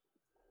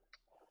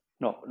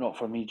 Not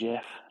for me,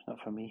 Jeff. Not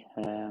for me.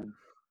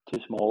 Too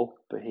small,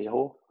 but hey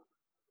ho.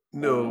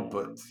 No,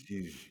 but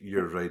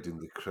you're riding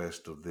the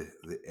crest of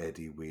the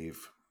Eddie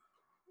wave.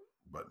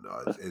 But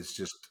no,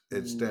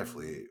 it's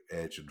definitely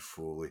Edge and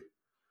Foley.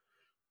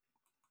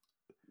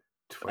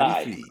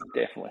 23. Aye,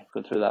 definitely.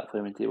 Go through that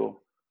flaming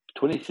table.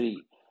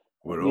 23.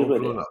 We're all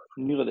grown up.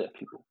 Nearly there,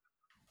 people.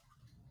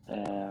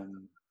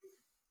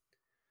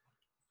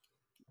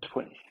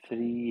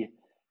 23.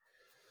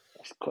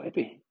 It's got to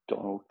be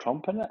Donald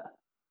Trump in it.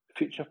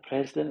 Future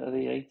President of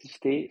the United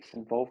States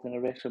involved in a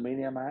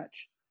WrestleMania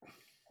match.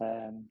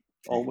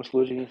 Almost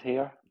losing his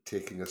hair.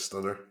 Taking a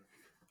stunner.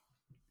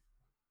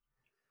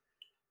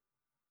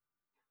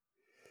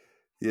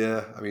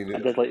 Yeah, I mean, I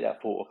did like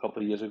that photo a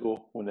couple of years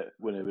ago when it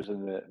was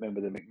in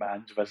remember the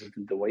McMahons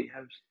visiting the White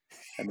House,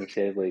 and they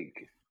said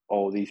like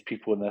all these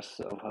people in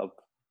this have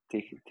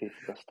taken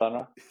a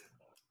stunner.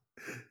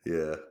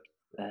 Yeah.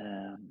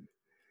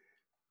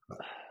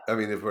 I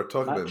mean, if we're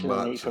talking about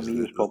matches, for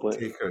me was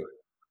probably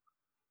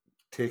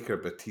Taker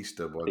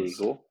Batista ones. There you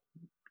go.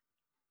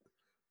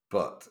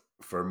 But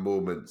for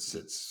moments,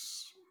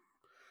 it's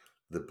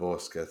the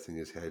boss getting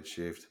his head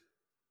shaved.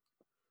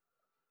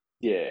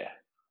 Yeah.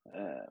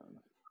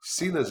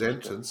 Cena's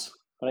entrance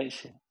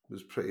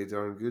was pretty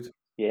darn good.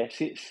 Yeah,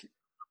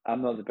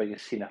 I'm not the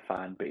biggest Cena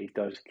fan, but he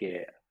does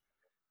get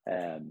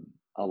a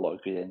lot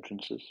of good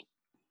entrances.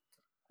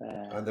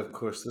 And of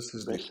course, this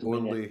is the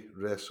only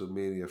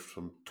WrestleMania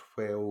from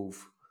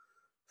 12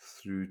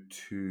 through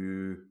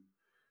to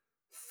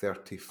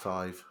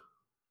 35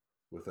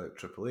 without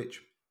Triple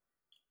H.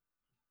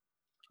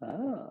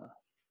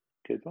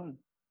 Good one.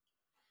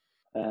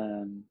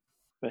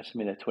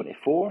 WrestleMania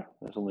 24.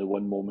 There's only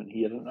one moment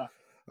here, isn't there?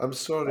 I'm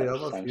sorry, I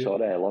love I'm you.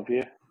 sorry, I love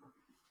you.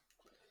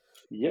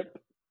 Yep.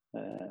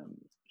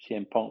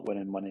 CM Punk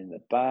winning Money in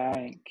the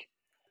Bank.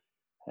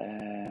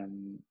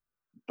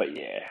 But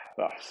yeah,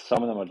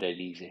 some of them are dead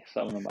easy.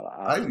 Some of them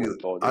are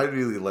absolute bodies. I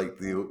really like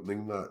the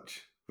opening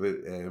match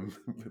with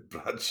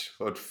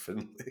Bradshaw and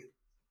Finlay.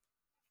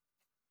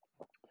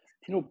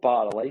 Do you know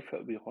Bar of Life? It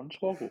would be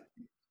Hornswoggle.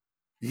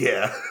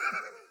 Yeah.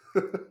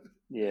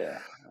 Yeah.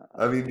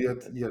 I mean, you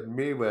had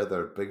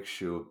Mayweather, Big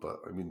Show,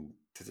 but I mean,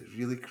 did it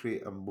really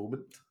create a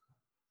moment?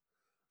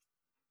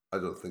 I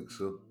don't think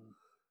so.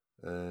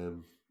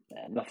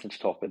 Nothing's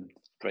topping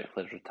Ric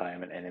Flair's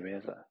retirement anyway,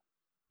 is it?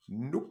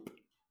 Nope.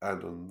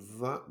 And on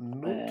that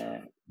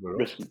note,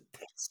 we're off to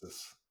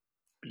Texas.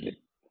 Yep.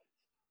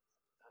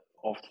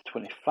 Off to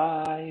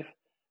 25.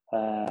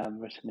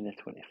 WrestleMania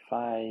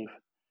 25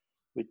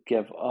 would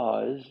give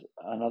us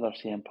another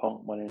CM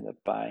Punk Money in the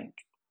Bank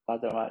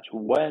ladder match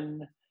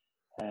win.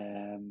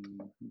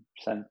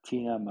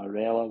 Santina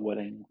Marella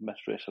winning Miss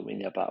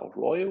WrestleMania Battle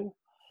Royal.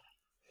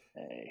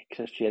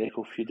 Chris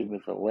Jericho feuding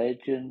with the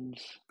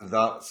Legends.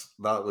 That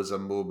was a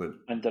moment,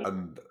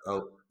 and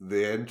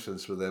the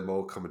entrance with them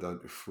all coming down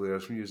to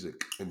Flair's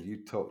music, and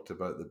you talked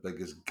about the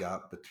biggest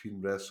gap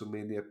between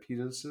WrestleMania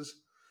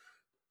appearances.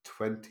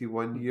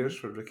 21 years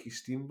for Ricky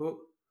Steamboat.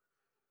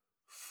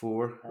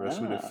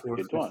 WrestleMania 4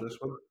 through to this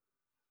one.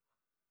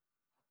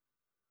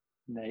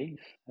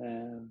 Nice.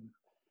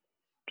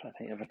 Trying to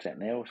think of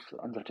anything else.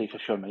 Undertaker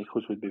Shawn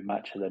Michaels would be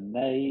match of the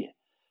night.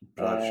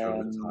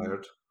 Bradshaw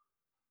retired.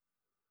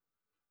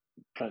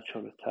 Bradshaw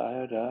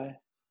retired, aye.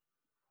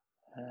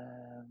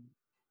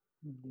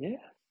 Yeah,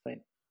 I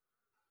think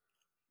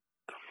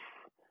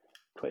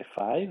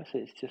 25.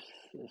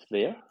 It's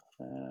there.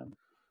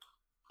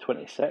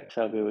 26.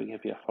 I'll be able to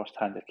give you a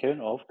first-hand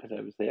account of because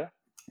I was there.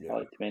 Yeah. I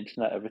like to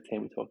mention that every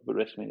time we talk about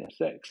WrestleMania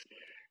 6.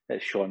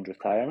 It's Shawn's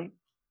retirement.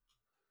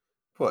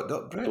 What?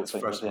 Not Brett's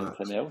first match.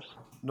 Anything else?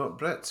 Not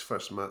Brett's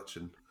first match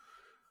in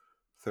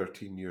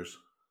 13 years.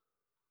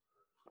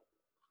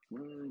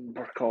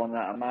 We're calling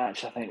that a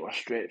match. I think we're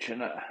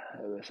stretching it.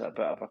 It was a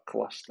bit of a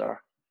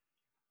cluster.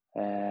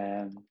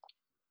 There's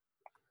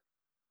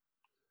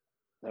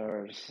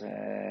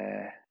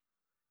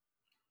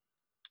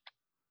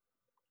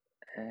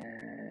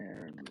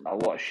a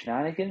lot of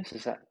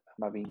shenanigans. Am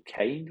I being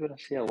kind when I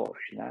say a lot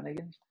of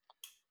shenanigans?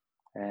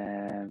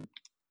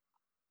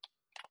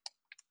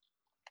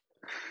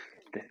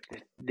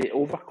 They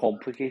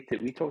overcomplicate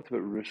it. We talked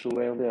about Russo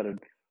earlier and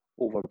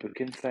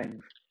overbooking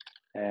things.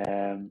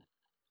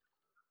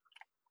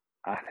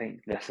 I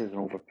think this is an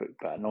overbooked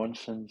bit of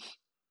nonsense.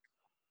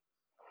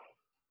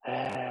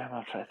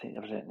 I'm trying to think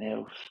if there's anything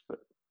else, but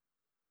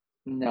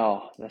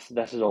no, this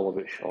is all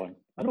about Shawn.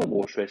 I know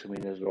most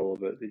WrestleManias are all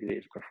about the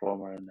greatest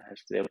performer in the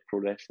history of pro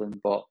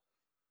wrestling, but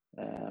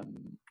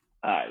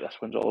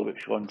this one's all about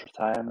Shawn's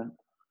retirement.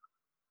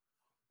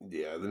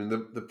 Yeah, I mean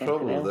the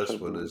problem with this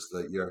one is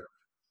that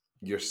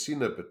your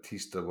Cena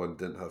Batista one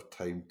didn't have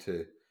time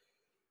to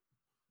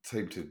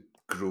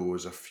grow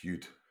as a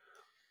feud.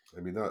 I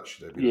mean, that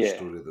should have been a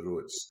story that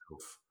wrote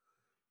itself.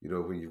 You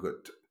know, when you've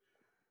got,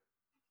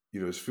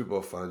 as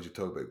football fans, you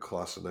talk about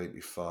class of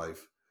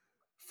 95.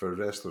 For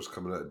wrestlers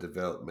coming out of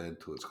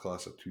developmental, it's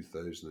class of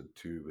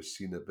 2002 with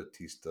Cena,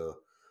 Batista,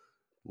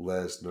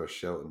 Lesnar,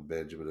 Shelton,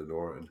 Benjamin, and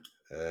Orton.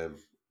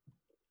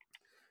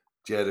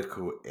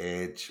 Jericho,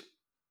 Edge,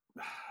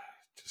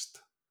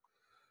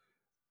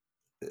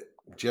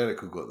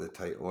 Jericho got the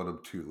title on him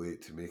too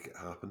late to make it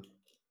happen.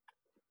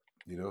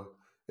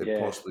 It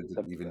possibly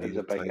didn't even need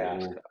a title.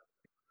 Ask.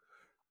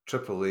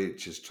 Triple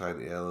H is trying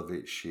to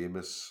elevate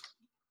Sheamus,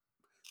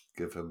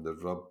 give him the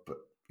rub, but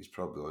he's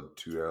probably on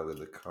too early in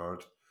the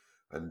card.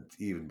 And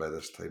even by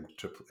this time,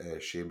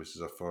 Sheamus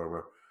is a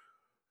former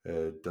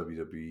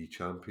WWE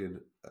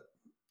champion.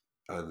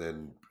 And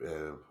then,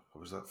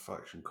 what was that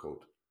faction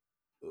called?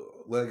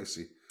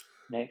 Legacy.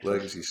 Nexus.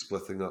 Legacy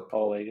splitting up.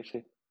 Oh,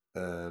 Legacy.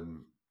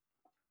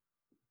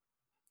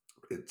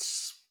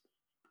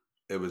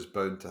 It was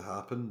bound to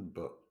happen,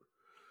 but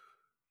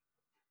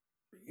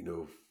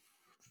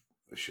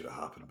it should have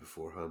happened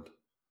beforehand.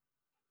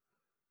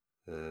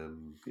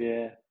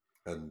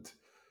 And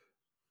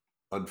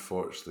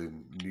unfortunately,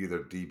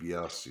 neither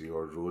DiBiase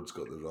or Rhodes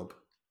got the rub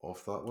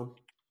off that one.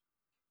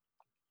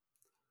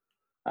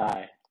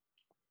 Aye.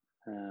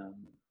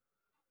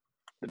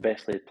 The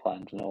best laid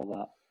plans and all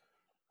that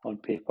on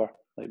paper,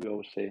 like we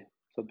always say.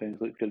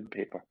 Sometimes look good on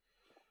paper.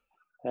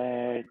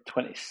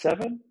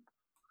 27.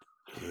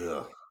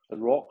 Yeah. The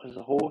Rock as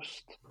a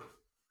host.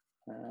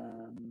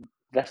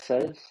 This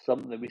is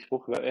something that we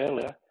spoke about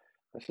earlier.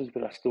 This is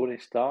where a story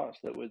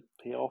starts that would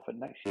pay off at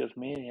next year's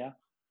Mania.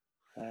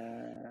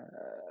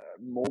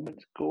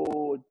 Moments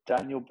ago,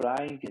 Daniel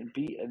Bryan getting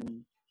beat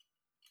and...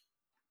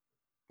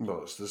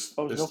 No, it's this...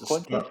 Oh, it was no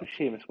contest with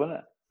Sheamus, wasn't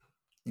it?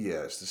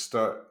 Yeah, it's the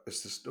start.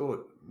 It's the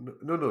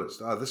no.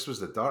 This was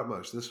the dark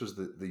match. This was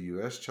the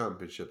US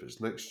Championship. It's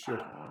next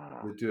year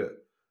they do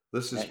it.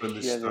 This is when they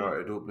Next year,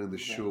 started opening the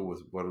show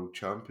with world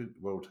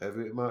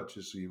heavyweight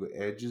matches. So you got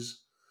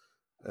Edge's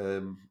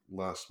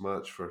last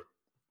match for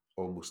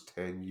almost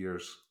 10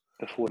 years.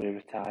 before he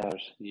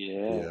retires.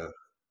 Yeah.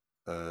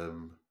 Yeah.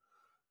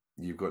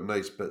 You've got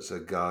nice bits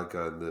of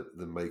Gaga and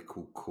the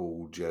Michael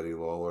Cole Jerry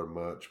Lawler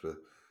match with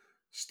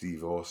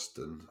Steve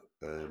Austin.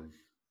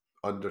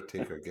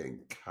 Undertaker getting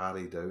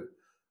carried out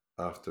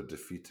after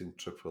defeating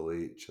Triple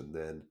H, and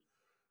then,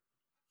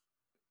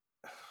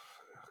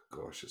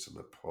 gosh, it's an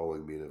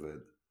appalling main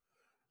event.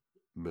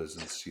 Miz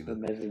and The Cena.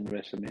 Miz and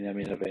WrestleMania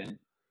main event.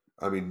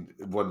 I mean,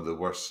 one of the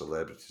worst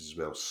celebrities as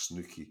well,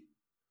 Snooki.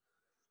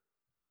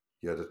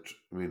 He had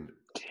ruined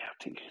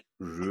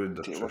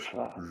a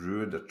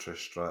Trish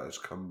Stratus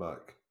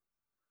comeback.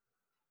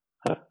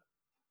 Yeah,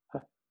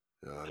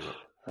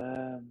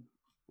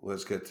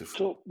 let's get to.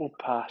 So we'll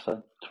pass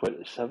on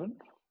 27.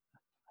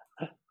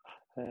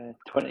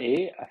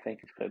 28, I think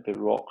it's going to be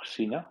Rock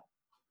Cena.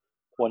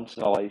 Once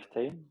in a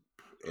lifetime,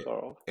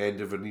 sort of. End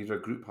of an era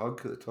group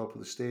hug at the top of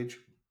the stage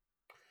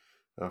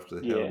after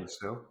the Hell in a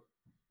Cell.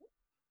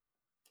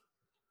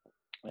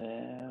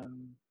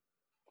 And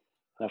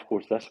of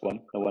course, this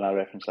one, the one I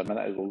referenced a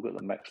minute ago, got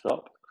them mixed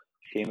up.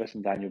 Sheamus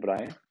and Daniel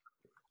Bryan.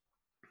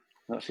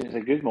 Not saying it's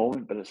a good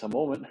moment, but it's a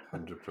moment.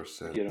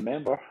 100%. If you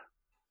remember.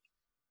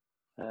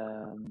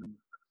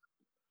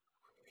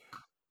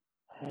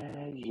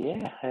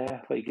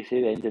 Like you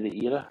say, the end of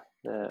the era,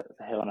 the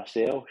Hell in a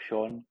Cell,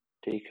 Shawn,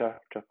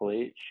 Taker, Triple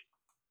H,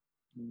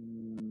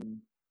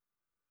 and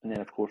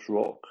then of course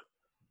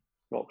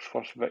Rock's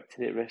first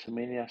victory at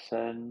WrestleMania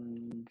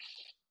since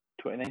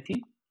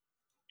 2019.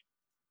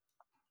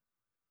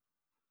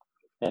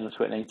 End of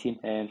 2019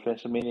 and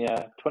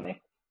WrestleMania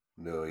 20.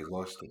 No, he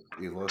lost it.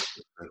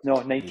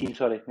 No, 19.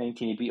 Sorry,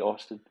 19. He beat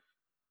Austin.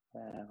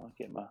 I've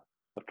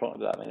talked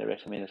about that many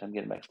WrestleManias. I'm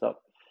getting mixed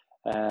up.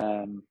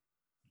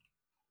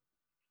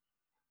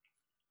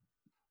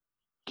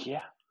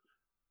 Yeah.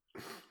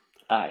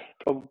 Aye,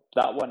 probably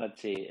that one I'd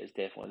say is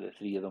definitely the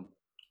three of them.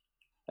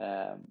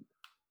 The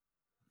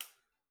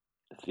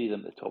three of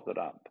them at the top of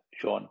the ramp: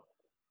 Shawn,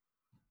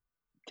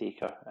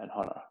 Taker, and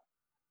Hunter.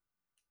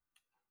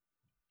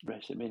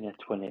 WrestleMania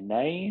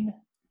 29.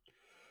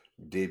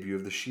 Debut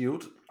of the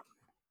Shield.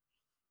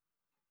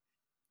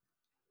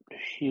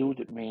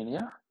 Shield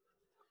Mania.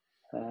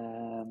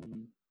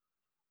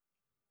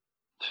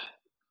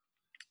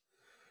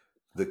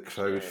 The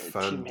crowd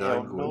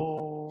Fandango.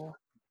 No.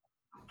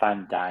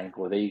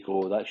 Fandango, there you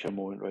go. That's your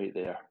moment right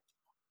there.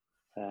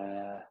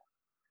 That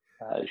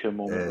is your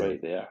moment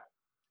right there.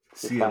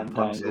 The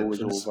Fandango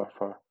was over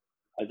for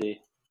a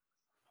day.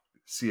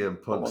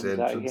 CM Punk's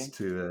entrance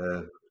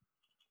to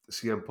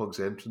CM Punk's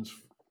entrance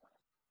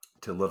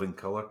to Living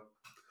Colour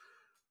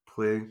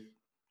playing.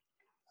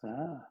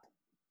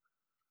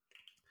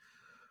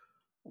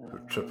 Or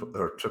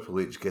Triple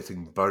H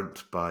getting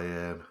burnt by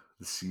the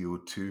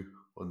CO2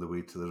 on the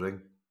way to the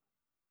ring.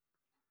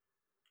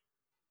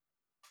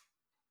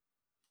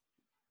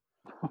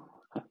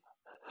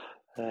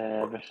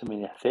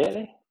 WrestleMania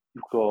 30,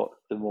 you've got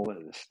the moment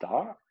at the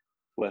start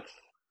with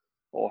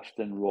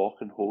Austin,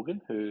 Rock, and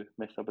Hogan, who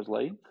messed up his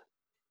lines.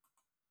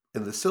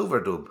 In the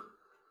Silverdome?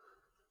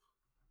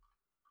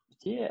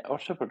 Yeah, or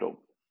Superdome.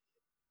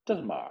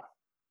 Doesn't matter.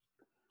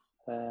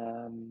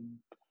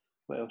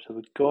 What else have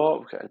we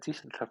got? We've got a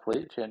decent Triple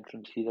H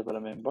entrance here, if I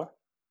remember.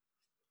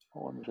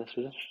 What one was this?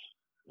 Was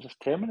this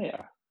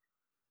Terminator?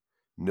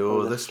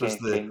 No, this was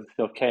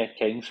Ken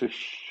Kings with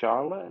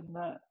Charlotte, isn't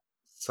that?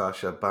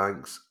 Sasha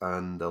Banks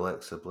and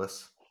Alexa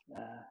Bliss.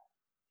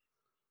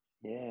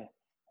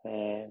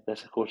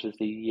 This, of course, is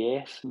the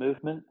Yes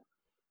movement.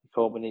 The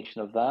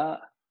combination of that.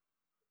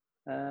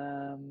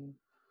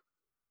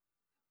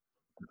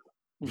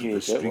 The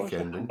streak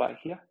ending. Come back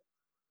here.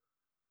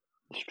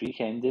 The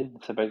streak ending.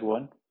 It's a big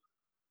one.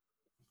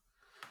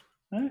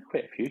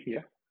 Quite a few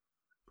here.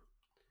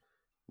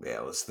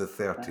 Well, it's the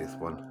 30th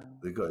one.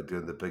 They got to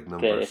do the big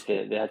numbers.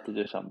 They had to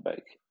do something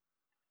big.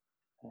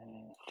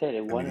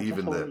 31. I mean,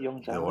 even the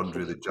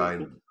Andre the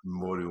Giant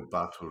Memorial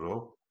Battle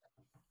Royal.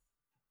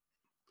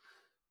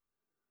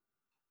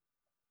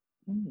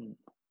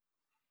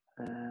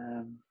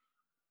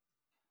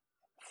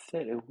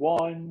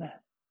 31.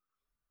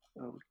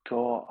 We've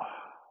got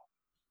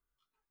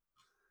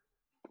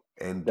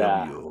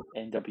NWO.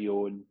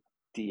 NWO and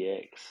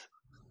DX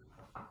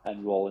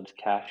and Rollins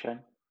cash in.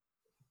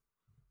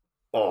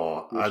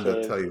 Oh, and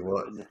I'll tell you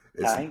what,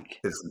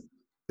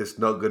 it's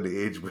not going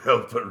to age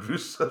well, but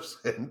Rusev's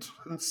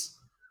entrance.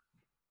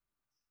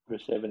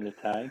 Rusev in the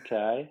tank,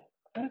 aye.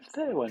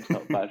 31's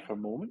not bad for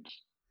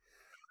moments.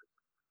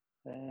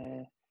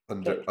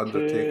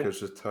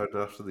 Undertaker's return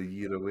after the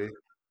year away.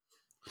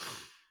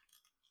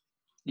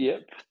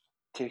 Yep,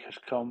 Taker's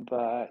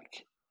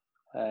comeback.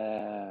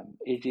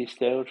 AJ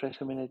Styles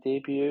WrestleMania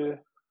debut.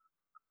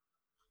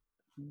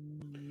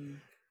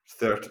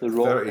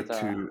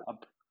 32. A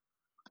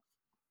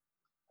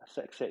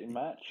 6-second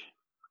match.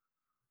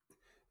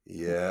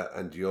 Yeah,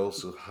 and you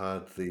also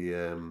had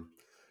the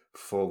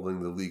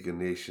following the League of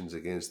Nations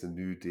against the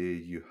New Day.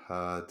 You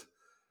had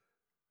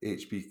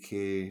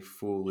HBK,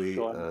 Foley,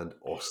 Sean, and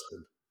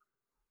Austin.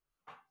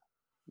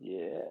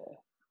 yeah.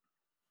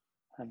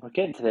 And we're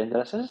getting to the end of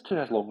this. This is 2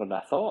 hours longer than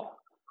I thought.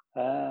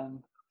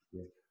 Um,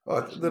 Oh,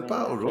 the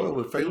Battle WrestleMania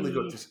Royal.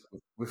 33.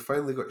 We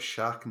finally got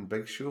Shaq and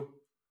Big Show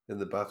in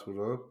the Battle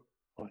Royal.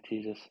 Oh,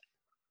 Jesus.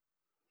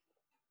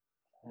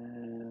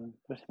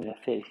 WrestleMania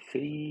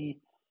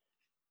 33.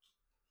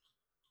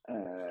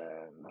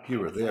 You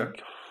were I there.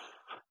 think.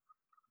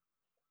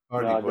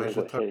 Hardy No, I Boys didn't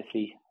go to return.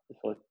 33.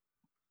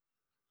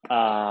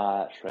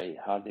 That's right.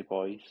 Hardy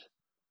Boys.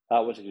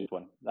 That was a good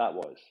one. That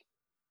was.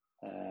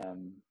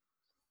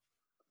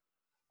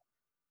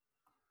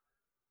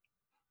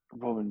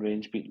 Roman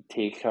Reigns beating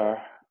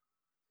Taker.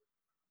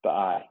 But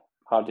aye,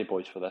 Hardy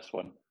Boys for this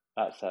one.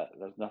 That's it.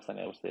 There's nothing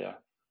else there.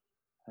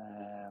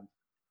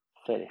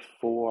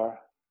 34.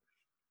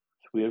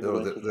 It's weird. We're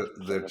No, going to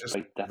take sort of a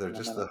big dip they're in a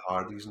just minute. the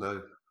Hardys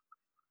now.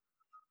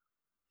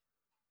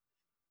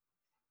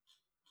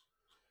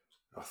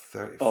 Oh,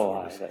 34 Oh,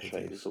 aye, was that's right. We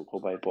hideous. don't go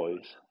by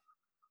boys.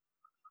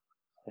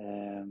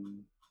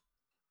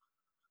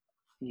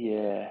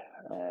 Yeah.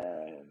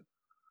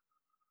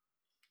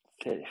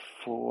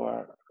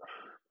 34.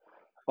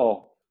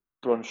 Oh,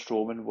 Braun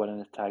Strowman winning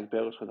the tag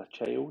belts with a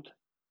child.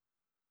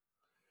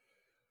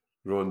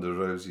 Ronda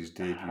Rousey's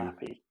debut.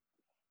 Happy.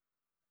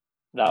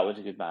 That was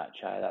a good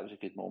match. Aye, that was a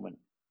good moment.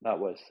 That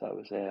was.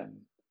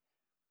 And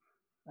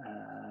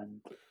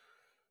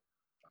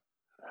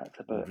that's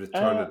about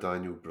Return of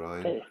Daniel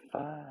Bryan.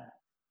 35.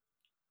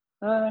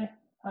 Aye,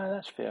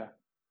 that's fair.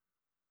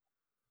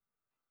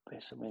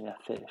 WrestleMania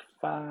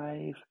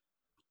 35,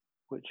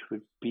 which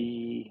would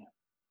be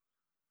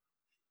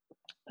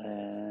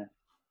the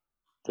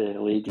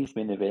ladies'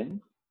 main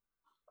event.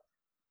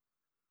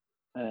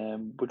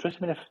 Would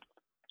WrestleMania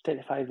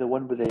 35 the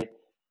one with the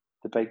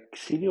big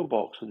cereal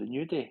box with the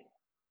New Day?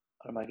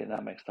 Or am I getting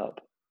that mixed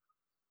up?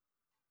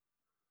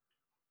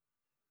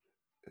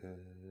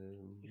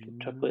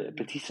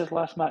 Batista's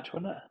last match,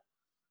 wasn't it?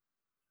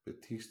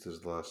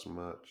 Batista's last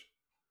match.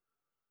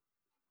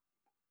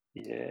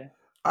 Yeah.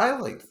 I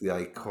liked the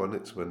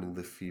Iconics winning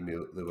the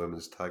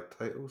women's tag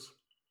titles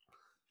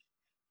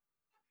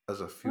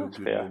as a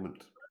feel-good fair.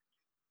 moment.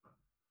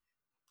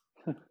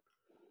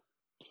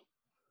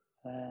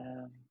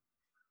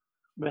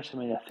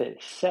 WrestleMania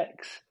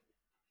 36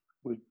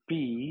 would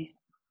be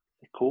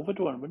the COVID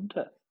one, wouldn't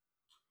it?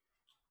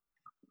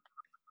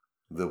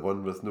 The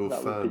one with no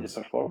that fans. Would be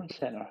the Performance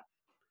Centre.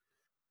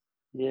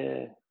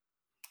 Yeah.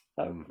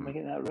 Am I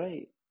getting that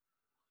right?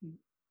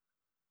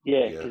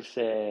 Yeah,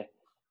 because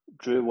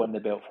Drew won the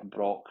belt from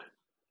Brock.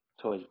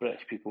 So as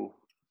British people,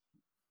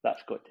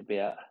 that's got to be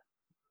it.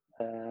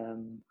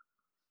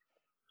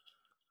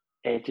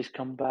 Edge has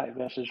come back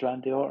versus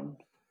Randy Orton.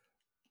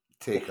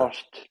 The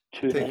first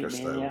two-night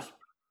Mania.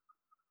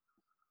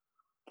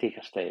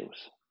 Taker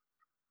Styles.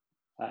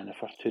 And the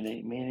first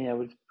two-night Mania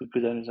would go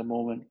down as a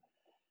moment.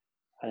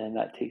 And then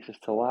that takes us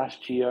to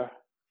last year,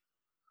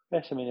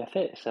 WrestleMania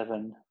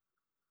 37,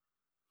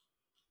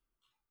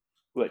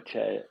 which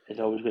is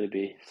always going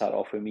to start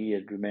off with me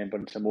and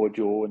remembering Samoa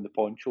Joe and the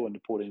poncho and the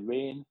pouring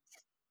rain.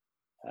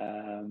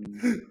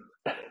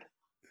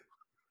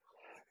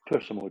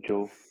 Poor Samoa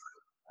Joe.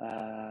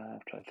 I'm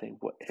trying to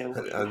think what else.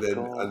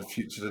 And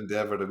Future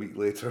Endeavour a week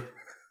later.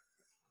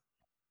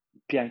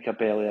 Bianca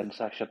Belair and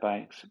Sasha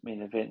Banks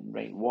main event in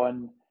round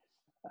one.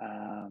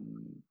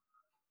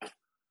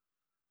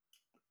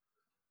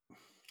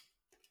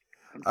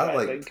 I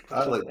like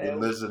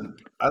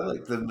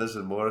the Miz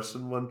and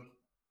Morrison one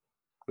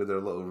with their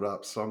little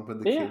rap song when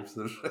they came to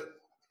the ring.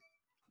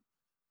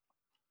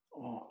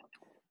 Oh,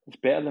 it's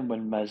better than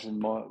when Miz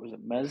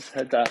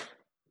had a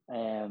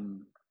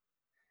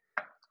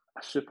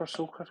Super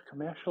Soaker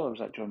commercial, or was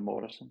that John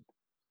Morrison?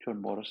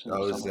 John Morrison. That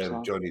was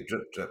Johnny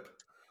Drip Drip.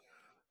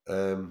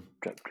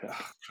 Drip Drip.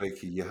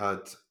 Crikey, you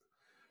had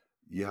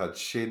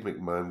Shane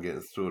McMahon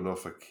getting thrown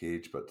off a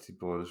cage, but to be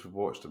honest, we've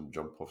watched him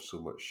jump off so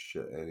much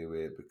shit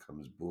anyway, it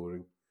becomes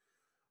boring.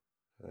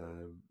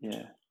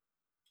 Yeah.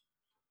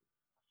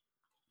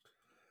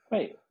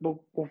 Right, we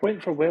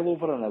went for well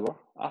over an hour.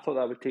 I thought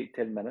that would take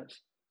 10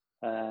 minutes.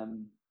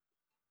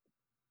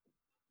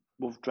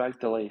 We've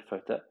dragged the life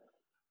out of it.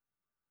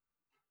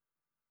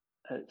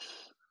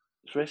 It's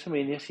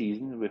WrestleMania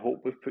season. We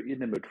hope we've put you in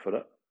the mood for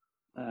it.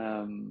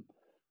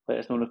 Let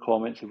us know in the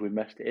comments if we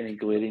missed any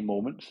glaring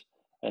moments,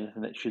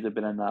 anything that should have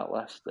been in that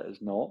list that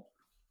is not.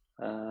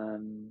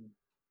 And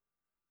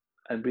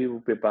we will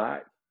be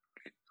back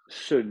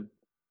soon.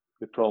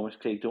 We promise,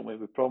 Craig, don't we?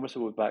 We promise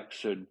we'll be back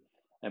soon,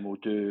 and we'll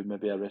do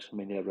maybe a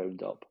WrestleMania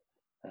roundup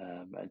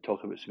and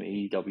talk about some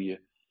AEW.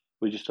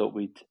 We just thought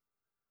we'd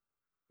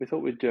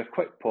do a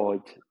quick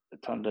pod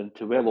that turned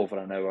into well over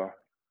an hour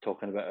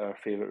talking about our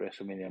favourite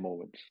WrestleMania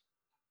moments.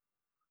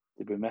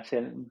 Did we miss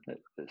anything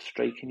that's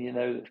striking you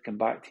now that's come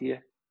back to you?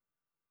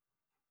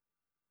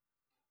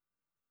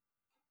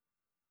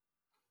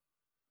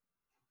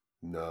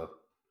 No,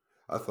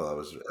 I thought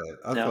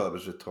that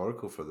was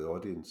rhetorical for the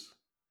audience.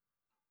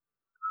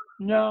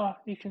 No,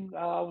 you can.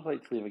 I would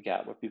like to leave a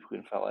gap where people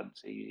can fill in and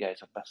say you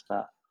guys have missed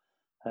that.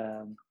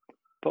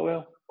 But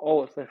well,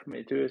 all that's left for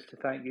me to do is to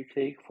thank you,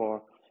 Craig,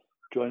 for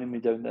joining me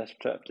down this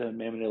trip to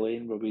memory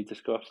lane where we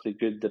discussed the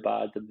good, the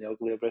bad, and the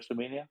ugly of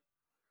WrestleMania.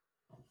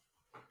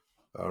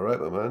 All right,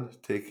 my man.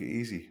 Take it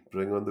easy.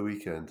 Bring on the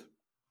weekend.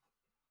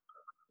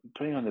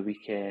 Bring on the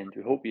weekend.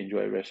 We hope you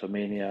enjoy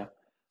WrestleMania.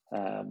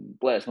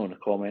 Let us know in the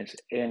comments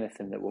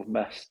anything that we've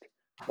missed,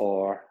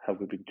 or have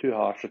we been too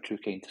harsh or too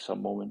kind to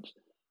some moments,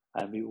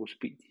 and we will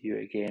speak to you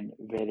again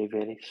very,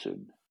 very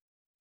soon.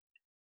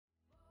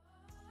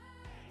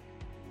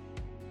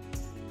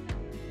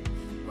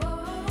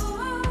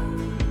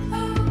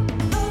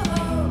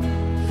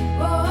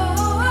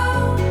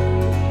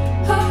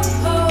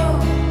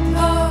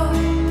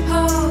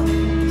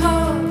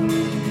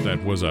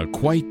 That was a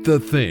Quite the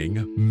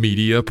Thing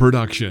media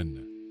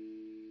production.